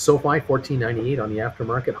 SoFi, 1498 on the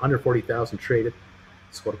aftermarket, 140,000 traded.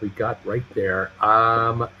 That's what we got right there.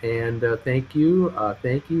 Thank you.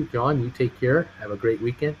 Thank you, John. You take care. Have a great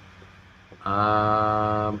weekend.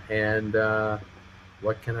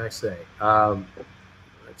 What can I say?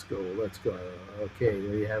 Let's go. Okay,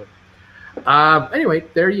 there you have it. Anyway,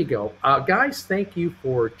 there you go. Guys, thank you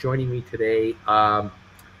for joining me today.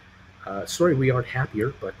 Sorry we aren't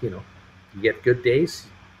happier, but, you get good days,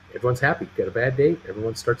 everyone's happy. Get a bad day,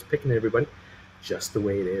 everyone starts picking everybody. Just the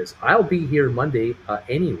way it is. I'll be here Monday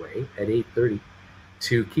anyway at 8:30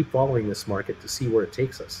 to keep following this market to see where it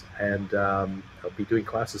takes us. And I'll be doing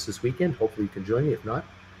classes this weekend. Hopefully you can join me. If not,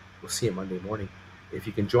 we'll see you Monday morning. If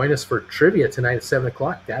you can join us for trivia tonight at 7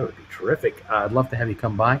 o'clock, that would be terrific. I'd love to have you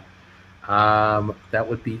come by. That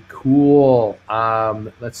would be cool.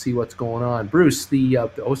 Let's see what's going on. Bruce, the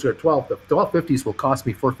OSR 12, the 1250s will cost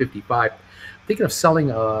me $455. Thinking of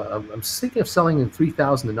selling. I'm thinking of selling in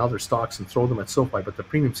 3,000 in other stocks and throw them at SoFi, but the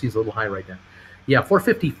premium seems a little high right now. Yeah,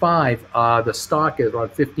 $455. The stock is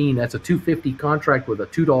around 15. That's a $250 contract with a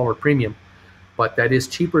 $2 premium, but that is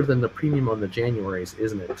cheaper than the premium on the Januaries,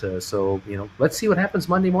 isn't it? So let's see what happens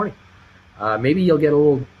Monday morning. Maybe you'll get a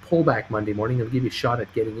little pullback Monday morning. It'll give you a shot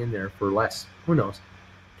at getting in there for less. Who knows?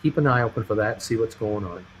 Keep an eye open for that. See what's going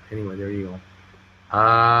on. Anyway, there you go.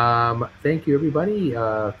 Thank you, everybody.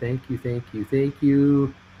 Thank you. Did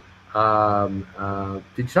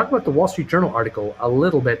you talk about the Wall Street Journal article a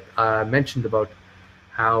little bit? Mentioned about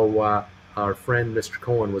how our friend Mr.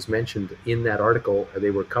 Cohen was mentioned in that article.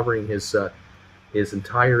 They were covering his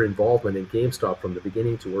entire involvement in GameStop from the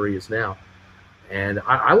beginning to where he is now. And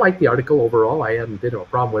I like the article overall. I haven't been a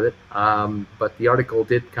problem with it. But the article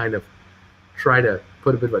did kind of try to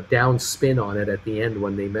put a bit of a down spin on it at the end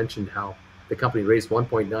when they mentioned how the company raised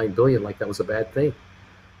 $1.9 billion, like that was a bad thing.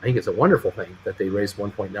 I think it's a wonderful thing that they raised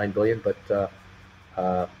 $1.9 billion, but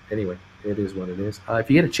anyway, it is what it is. If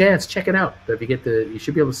you get a chance, check it out. If you get you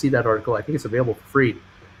should be able to see that article. I think it's available for free.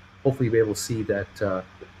 Hopefully, you'll be able to see that.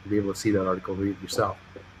 Article, read it yourself.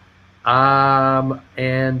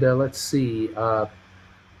 Let's see.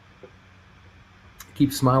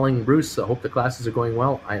 Keep smiling, Bruce. I hope the classes are going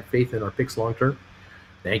well. I have faith in our picks long term.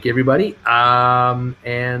 Thank you, everybody.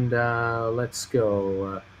 Let's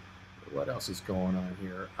go. What else is going on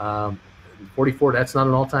here? 44. That's not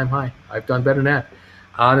an all-time high. I've done better than that.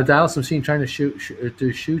 On a dialysis machine, trying to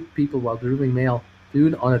shoot people while delivering mail.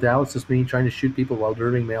 Dude, on a dialysis machine, trying to shoot people while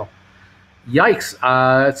delivering mail. Yikes!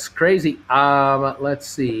 That's crazy. Let's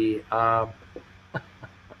see. Let's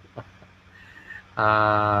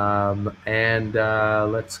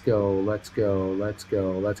go.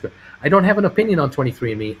 I don't have an opinion on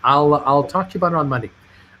 23andMe. I'll talk to you about it on Monday.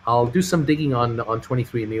 I'll do some digging on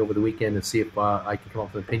 23andMe over the weekend and see if I can come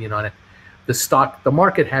up with an opinion on it. The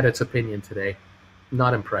market had its opinion today.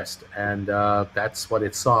 Not impressed, and that's what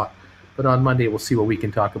it saw. But on Monday, we'll see what we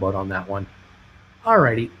can talk about on that one.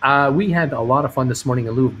 Alrighty. We had a lot of fun this morning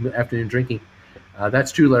in lieu of afternoon drinking.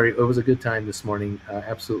 That's true, Larry. It was a good time this morning.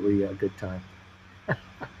 Absolutely a good time.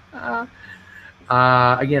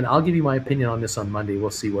 Again, I'll give you my opinion on this on Monday.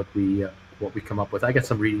 We'll see what we come up with. I got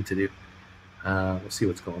some reading to do. We'll see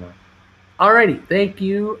what's going on. Alrighty, thank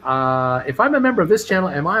you. If I'm a member of this channel,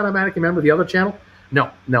 am I automatically a member of the other channel?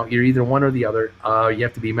 No, you're either one or the other. You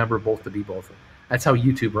have to be a member of both to be both. That's how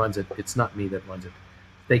YouTube runs it. It's not me that runs it.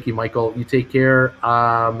 Thank you, Michael. You take care.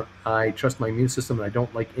 I trust my immune system, and I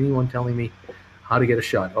don't like anyone telling me how to get a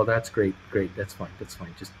shot. Oh, that's great. Great. That's fine. That's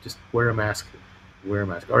fine. Just wear a mask. Wear a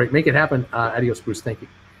mask. All right, make it happen. Adios, Bruce. Thank you.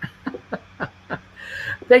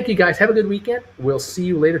 Thank you, guys. Have a good weekend. We'll see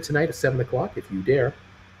you later tonight at 7 o'clock, if you dare.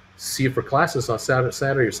 See you for classes on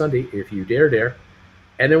Saturday or Sunday, if you dare.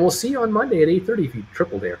 And then we'll see you on Monday at 8:30 if you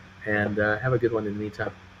triple dare. And have a good one in the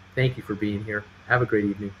meantime. Thank you for being here. Have a great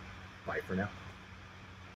evening. Bye for now.